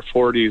into their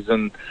 40s,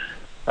 and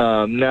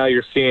now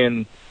you're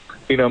seeing,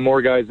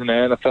 more guys in the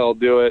NFL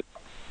do it,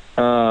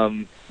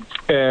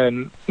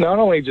 and not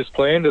only just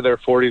play into their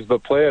 40s,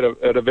 but play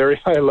at a very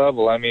high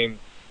level.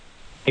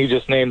 You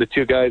just named the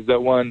two guys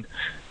that won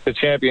the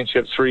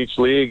championships for each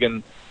league,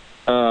 and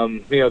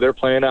they're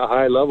playing at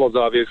high levels,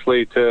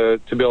 obviously,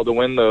 to be able to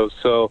win those.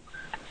 So.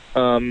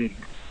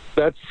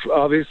 That's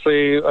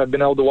obviously, I've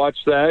been able to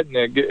watch that, and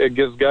it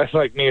gives guys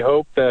like me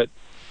hope that,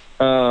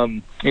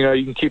 you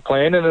can keep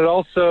playing. And it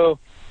also,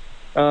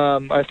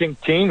 I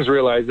think teams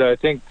realize that. I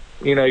think,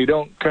 you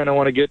don't kind of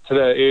want to get to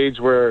that age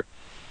where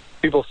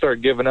people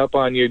start giving up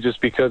on you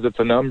just because it's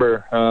a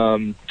number.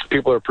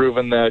 People are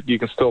proving that you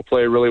can still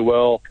play really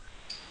well,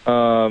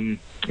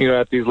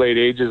 at these late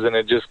ages, and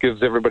it just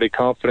gives everybody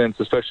confidence,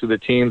 especially the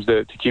teams,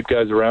 to keep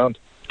guys around.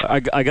 I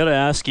got to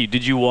ask you,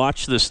 did you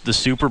watch the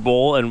Super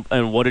Bowl,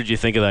 and what did you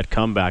think of that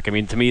comeback?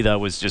 To me, that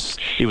was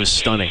it was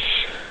stunning.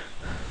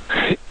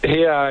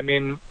 Yeah,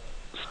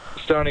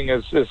 stunning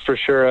is for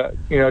sure.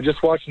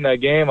 Just watching that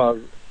game, I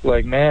was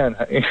like, man,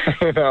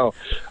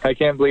 I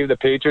can't believe the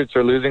Patriots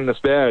are losing this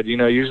bad.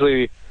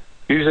 Usually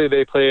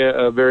they play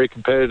a very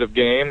competitive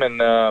game,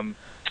 and I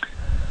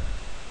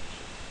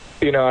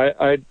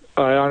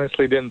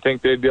honestly didn't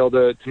think they'd be able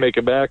to make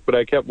it back, but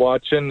I kept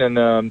watching,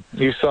 and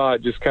you saw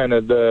it just kind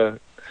of the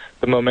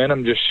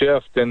momentum just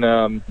shift, and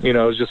it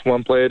was just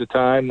one play at a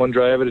time, one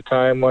drive at a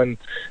time, one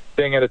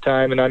thing at a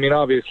time. And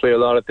obviously a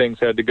lot of things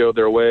had to go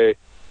their way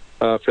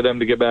for them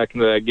to get back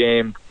into that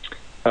game.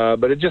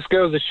 But it just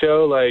goes to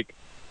show, like,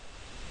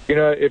 you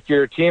know, if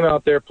you're a team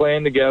out there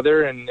playing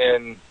together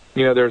and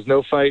you know, there's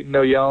no fighting,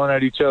 no yelling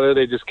at each other,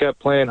 they just kept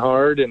playing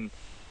hard, and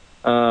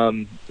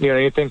you know,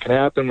 anything can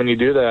happen when you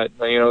do that.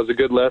 You know, it's a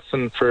good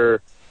lesson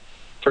for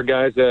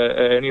guys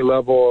at any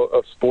level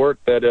of sport,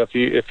 that if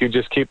you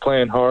just keep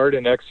playing hard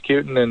and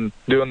executing and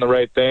doing the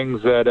right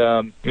things, that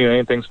you know,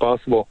 anything's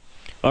possible.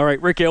 All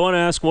right, Ricky, I want to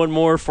ask one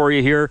more for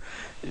you here.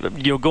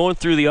 You know, going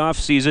through the off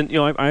season, you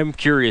know, I'm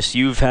curious.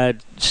 You've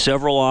had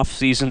several off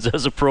seasons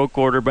as a pro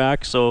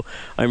quarterback, so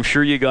I'm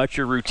sure you got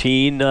your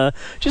routine.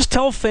 Just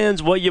tell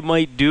fans what you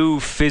might do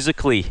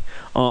physically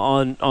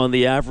on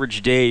the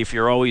average day, if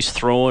you're always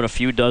throwing a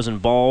few dozen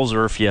balls,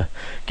 or if you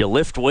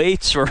lift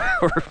weights, or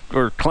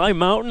climb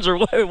mountains, or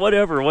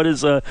whatever.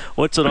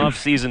 What's an off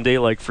season day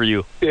like for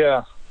you?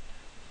 Yeah.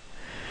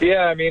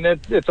 I mean,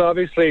 it's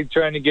obviously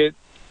trying to get,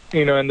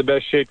 you know, in the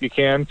best shape you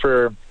can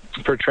for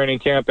training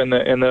camp in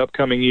the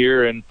upcoming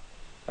year, and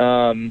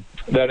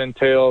that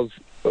entails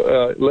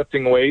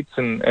lifting weights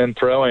and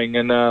throwing,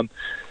 and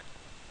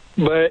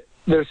but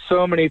there's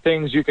so many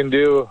things you can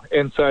do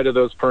inside of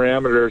those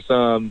parameters.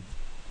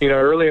 You know,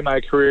 early in my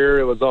career,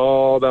 it was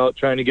all about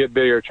trying to get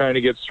bigger, trying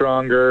to get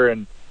stronger,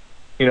 and,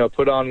 you know,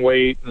 put on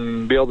weight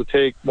and be able to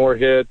take more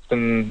hits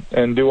and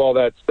do all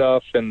that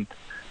stuff. And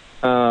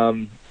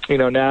you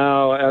know,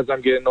 now as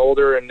I'm getting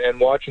older and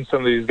watching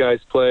some of these guys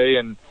play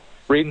and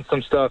reading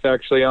some stuff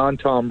actually on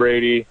Tom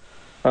Brady,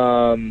 you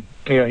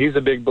know, he's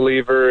a big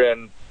believer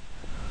in,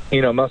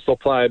 you know, muscle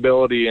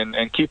pliability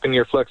and keeping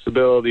your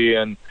flexibility,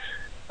 and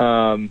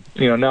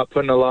you know, not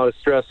putting a lot of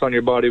stress on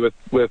your body with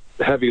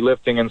heavy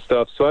lifting and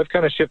stuff. So I've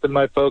kind of shifted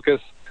my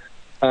focus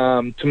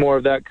to more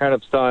of that kind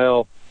of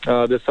style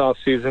this off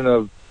season,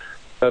 of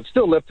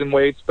still lifting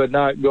weights, but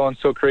not going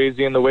so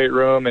crazy in the weight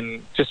room,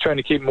 and just trying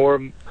to keep more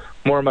of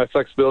my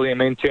flexibility and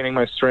maintaining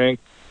my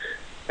strength.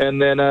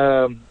 And then,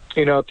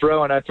 you know,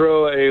 I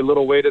throw a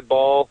little weighted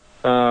ball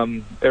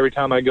every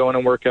time I go in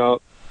and work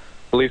out,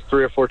 at least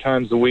 3 or 4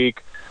 times a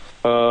week,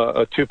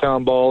 a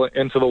 2-pound ball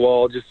into the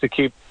wall, just to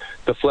keep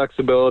the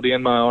flexibility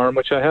in my arm,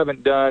 which I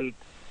haven't done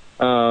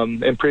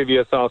in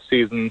previous off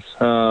seasons.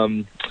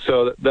 So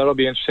that'll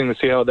be interesting to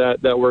see how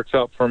that works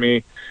out for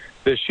me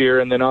this year.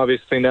 And then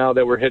obviously now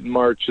that we're hitting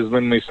March is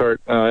when we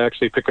start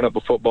actually picking up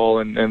a football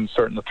and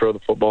starting to throw the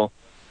football.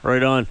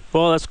 Right on.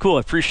 Well, that's cool. I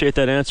appreciate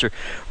that answer.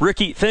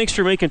 Ricky, thanks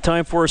for making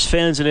time for us.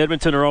 Fans in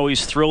Edmonton are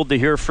always thrilled to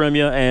hear from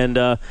you,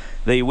 and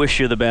they wish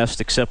you the best,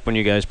 except when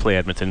you guys play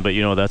Edmonton. But,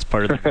 you know, that's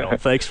part of the deal.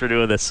 Thanks for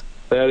doing this.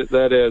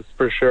 That is,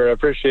 for sure. I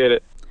appreciate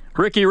it.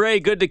 Ricky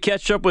Ray, good to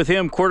catch up with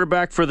him,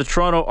 quarterback for the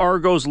Toronto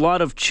Argos. A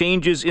lot of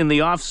changes in the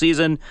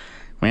offseason.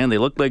 Man, they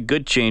look like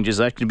good changes.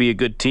 That could be a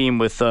good team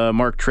with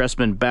Mark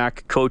Trestman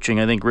back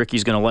coaching. I think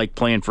Ricky's going to like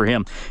playing for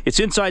him. It's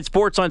Inside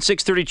Sports on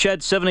 630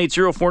 CHED,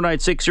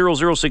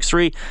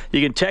 780-496-0063.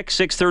 You can text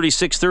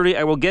 630-630.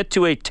 I will get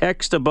to a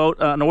text about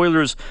an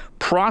Oilers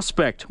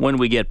prospect when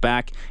we get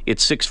back.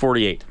 It's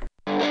 6:48.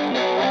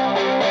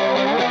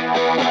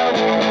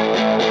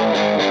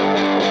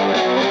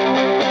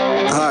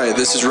 Hi,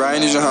 this is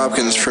Ryan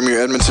Nugent-Hopkins from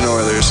your Edmonton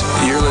Oilers.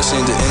 You're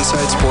listening to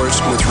Inside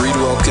Sports with Reed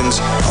Wilkins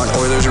on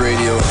Oilers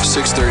Radio,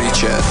 630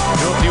 CHED.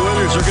 If the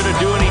Oilers are going to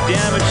do any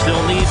damage,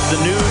 they'll need the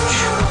Nuge,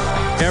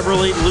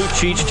 Eberle,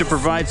 Lucic to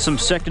provide some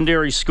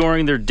secondary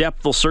scoring. Their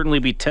depth will certainly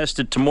be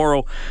tested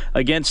tomorrow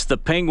against the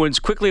Penguins.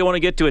 Quickly, I want to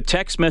get to a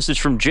text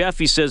message from Jeff.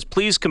 He says,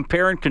 please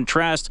compare and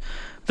contrast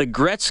the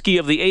Gretzky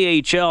of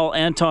the AHL,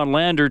 Anton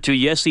Lander, to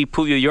Jesse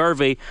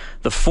Puljujärvi.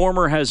 The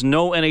former has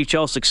no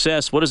NHL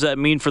success. What does that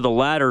mean for the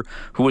latter,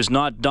 who is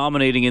not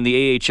dominating in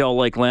the AHL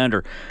like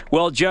Lander?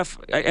 Well, Jeff,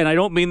 and I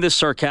don't mean this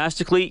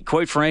sarcastically,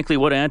 quite frankly,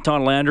 what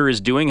Anton Lander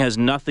is doing has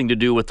nothing to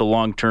do with the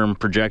long-term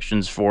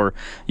projections for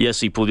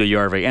Jesse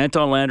Puljujärvi.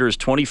 Anton Lander is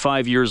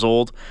 25 years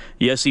old.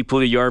 Jesse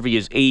Puljujärvi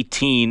is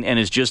 18 and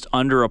is just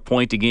under a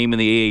point a game in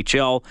the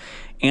AHL.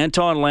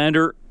 Anton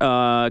Lander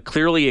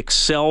clearly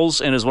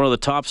excels and is one of the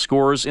top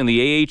scorers in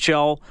the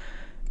AHL.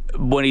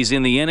 When he's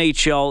in the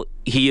NHL,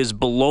 he is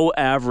below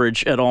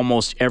average at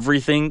almost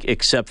everything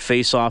except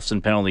face-offs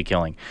and penalty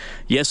killing.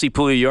 Jesse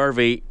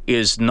Puljujärvi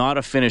is not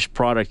a finished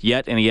product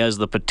yet, and he has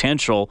the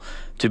potential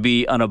to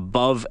be an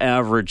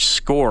above-average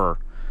scorer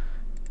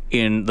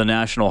in the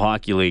National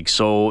Hockey League.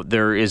 So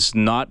there is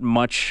not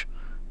much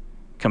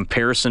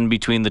comparison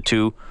between the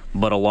two,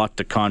 but a lot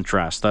to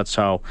contrast. That's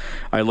how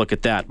I look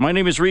at that. My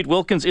name is Reed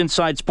Wilkins,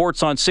 Inside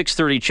Sports on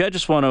 630 CHED.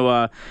 Just want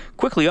to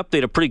quickly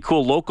update a pretty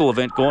cool local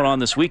event going on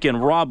this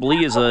weekend. Rob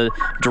Lee is a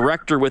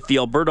director with the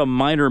Alberta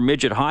Minor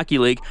Midget Hockey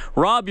League.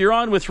 Rob, you're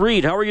on with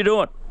Reed. How are you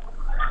doing?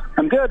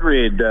 I'm good,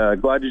 Reed.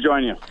 Glad to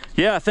join you.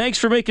 Yeah, thanks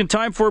for making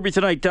time for me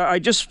tonight. I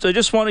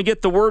just want to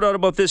get the word out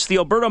about this, the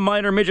Alberta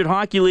Minor Midget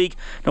Hockey League.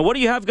 Now, what do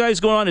you have guys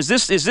going on? Is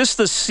this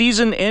the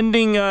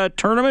season-ending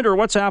tournament, or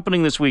what's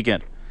happening this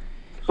weekend?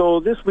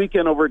 So this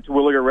weekend over at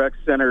Terwilliger Rec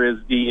Center is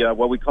the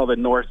what we call the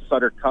North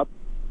Sutter Cup.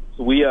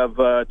 So we have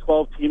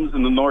 12 teams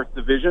in the North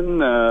Division,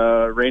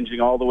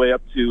 ranging all the way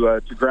up to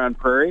Grand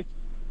Prairie.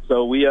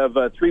 So we have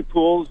 3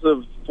 pools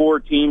of 4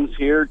 teams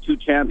here, 2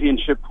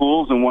 championship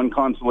pools and 1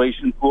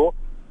 consolation pool.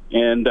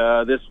 and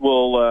this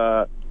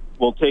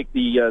will take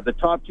the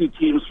top 2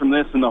 teams from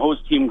this and the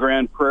host team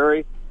Grand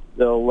Prairie.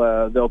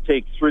 They'll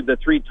take through the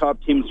 3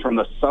 top teams from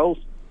the south,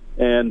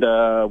 and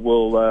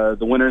the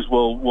winners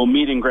will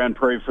meet in Grand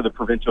Prairie for the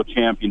provincial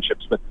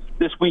championships. But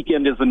this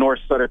weekend is the North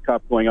Sutter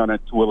Cup going on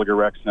at Terwilliger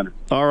Rec Center.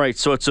 All right,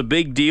 so it's a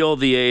big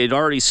deal. It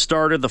already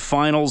started. The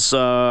finals,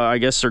 I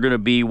guess, are going to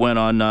be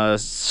on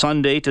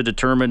Sunday to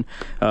determine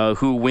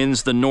who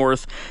wins the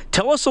North.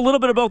 Tell us a little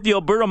bit about the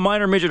Alberta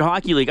Minor Midget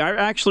Hockey League. I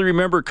actually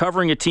remember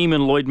covering a team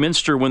in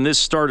Lloydminster when this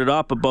started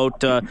up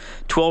about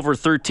 12 or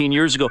 13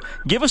 years ago.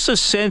 Give us a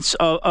sense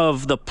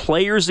of the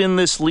players in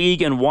this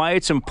league and why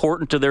it's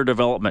important to their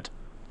development.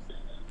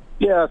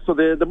 Yeah, so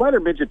the Minor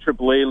Midget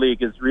AAA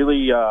League has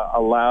really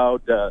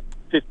allowed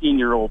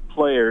 15-year-old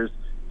players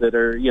that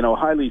are,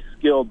 highly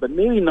skilled, but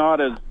maybe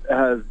not as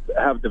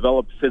have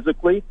developed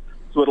physically.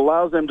 So it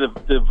allows them to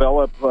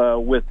develop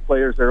with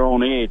players their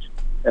own age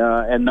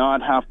and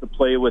not have to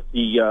play with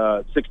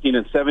the 16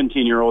 and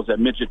 17-year-olds at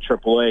Midget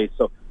AAA.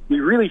 So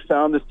we really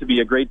found this to be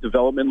a great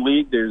development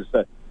league. There's,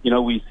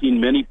 we've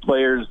seen many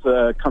players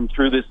come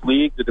through this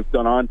league that have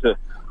gone on to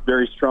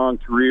very strong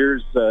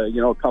careers.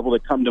 A couple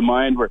that come to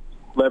mind were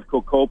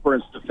Levko Koper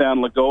and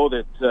Stefan Legault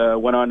that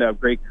went on to have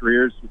great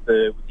careers with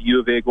the U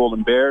of A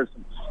Golden Bears.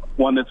 And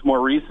one that's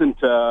more recent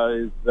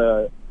is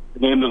the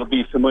name that will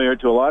be familiar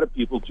to a lot of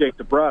people, Jake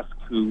DeBrusk,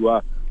 who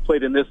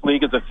played in this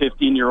league as a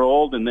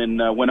 15-year-old and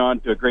then went on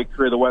to a great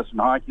career in the Western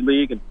Hockey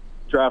League and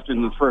drafted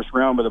in the first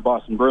round by the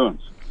Boston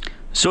Bruins.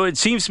 So it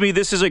seems to me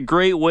this is a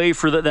great way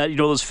for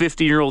those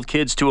 15-year-old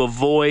kids to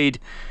avoid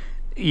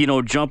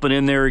jumping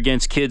in there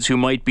against kids who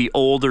might be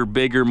older,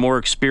 bigger, more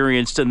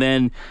experienced, and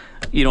then,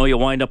 you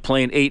wind up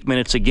playing 8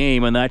 minutes a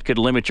game, and that could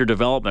limit your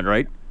development,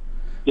 right?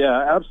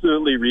 Yeah,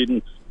 absolutely, Reed.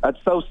 And at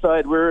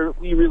Southside,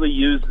 we really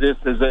use this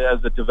as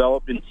a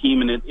development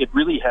team, and it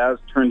really has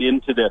turned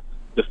into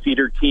the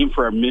feeder team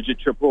for our Midget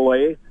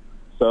AAA.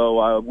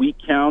 So we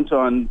count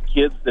on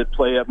kids that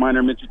play at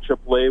Minor Midget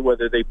AAA,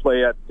 whether they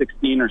play at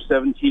 16 or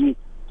 17,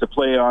 to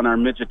play on our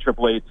Midget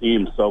AAA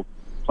team. So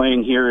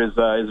playing here is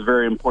a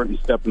very important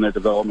step in their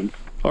development.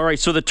 All right,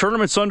 so the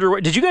tournament's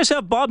underway. Did you guys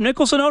have Bob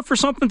Nicholson out for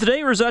something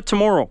today, or is that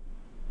tomorrow?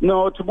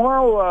 No,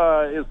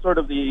 tomorrow is sort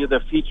of the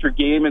feature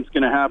game. It's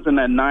going to happen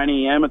at 9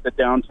 a.m. at the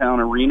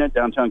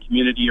downtown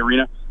community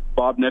arena.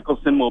 Bob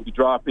Nicholson will be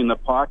dropping the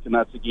puck, and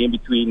that's a game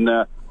between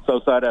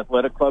Southside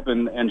Athletic Club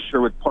and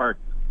Sherwood Park.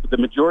 But the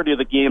majority of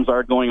the games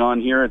are going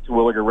on here at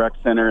Terwilliger Rec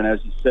Center, and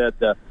as you said,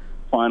 the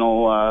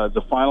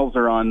finals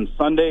are on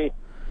Sunday.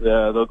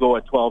 They'll go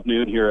at 12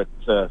 noon here at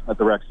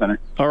the Rec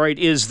Center. All right.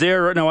 Is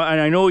there now?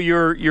 I know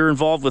you're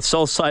involved with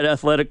Southside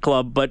Athletic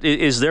Club, but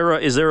is there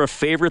a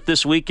favorite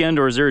this weekend,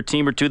 or is there a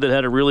team or two that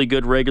had a really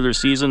good regular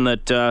season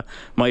that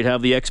might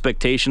have the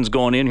expectations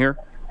going in here?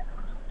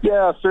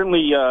 Yeah,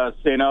 certainly.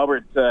 St.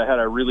 Albert had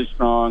a really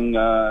strong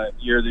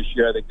year this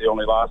year. I think they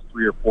only lost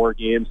 3 or 4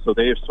 games, so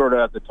they're sort of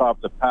at the top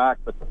of the pack.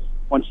 But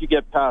once you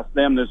get past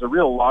them, there's a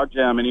real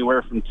logjam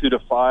anywhere from 2 to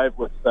 5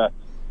 with.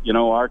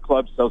 Our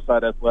club,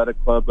 Southside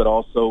Athletic Club, but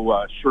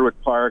also Sherwood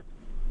Park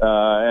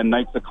and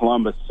Knights of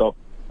Columbus. So,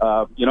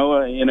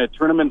 in a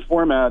tournament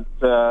format,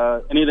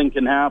 anything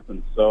can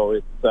happen. So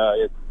it's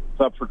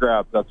up for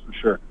grabs, that's for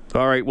sure.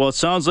 All right. Well, it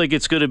sounds like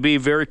it's going to be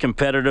very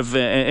competitive,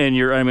 and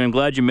I'm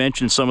glad you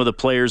mentioned some of the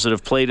players that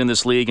have played in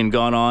this league and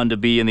gone on to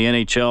be in the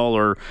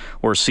NHL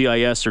or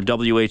CIS or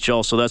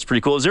WHL. So that's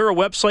pretty cool. Is there a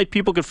website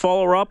people could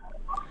follow up?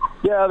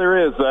 Yeah,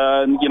 there is.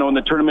 And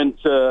the tournament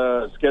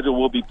schedule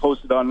will be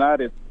posted on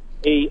that. It's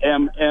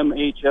ammhl.ca,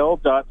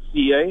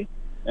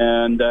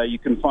 and you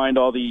can find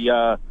all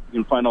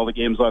the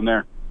games on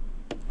there.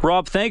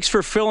 Rob, thanks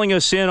for filling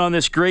us in on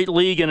this great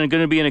league, and it's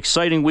going to be an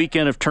exciting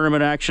weekend of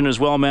tournament action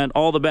as well, man.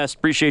 All the best.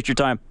 Appreciate your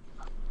time.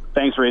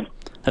 Thanks, Reed.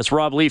 That's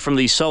Rob Lee from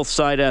the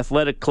Southside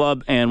Athletic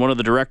Club and one of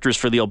the directors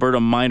for the Alberta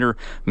Minor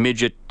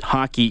Midget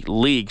Hockey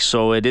League.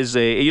 So it is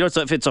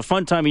it's a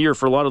fun time of year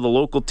for a lot of the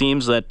local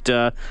teams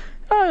that.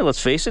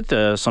 Let's face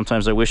it,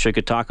 sometimes I wish I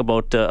could talk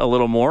about a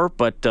little more,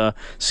 but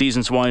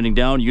season's winding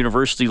down,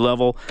 university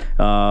level,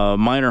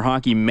 minor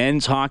hockey,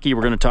 men's hockey.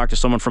 We're going to talk to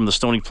someone from the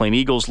Stony Plain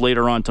Eagles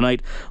later on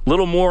tonight. A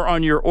little more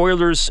on your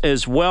Oilers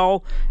as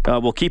well.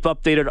 We'll keep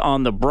updated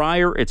on the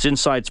Brier. It's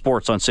Inside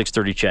Sports on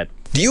 630 CHED.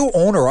 Do you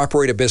own or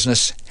operate a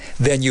business?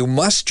 Then you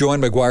must join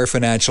McGuire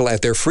Financial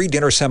at their free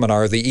dinner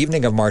seminar the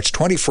evening of March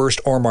 21st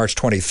or March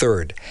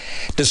 23rd.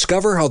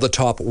 Discover how the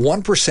top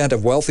 1%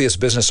 of wealthiest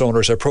business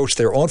owners approach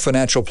their own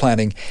financial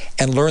planning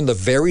and learn the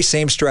very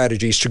same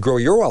strategies to grow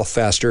your wealth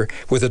faster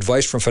with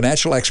advice from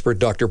financial expert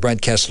Dr.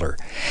 Brent Kessler.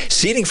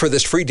 Seating for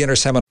this free dinner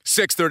seminar.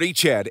 630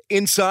 CHED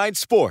Inside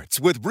Sports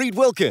with Reed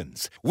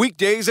Wilkins.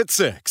 Weekdays at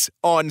 6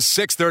 on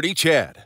 630 CHED.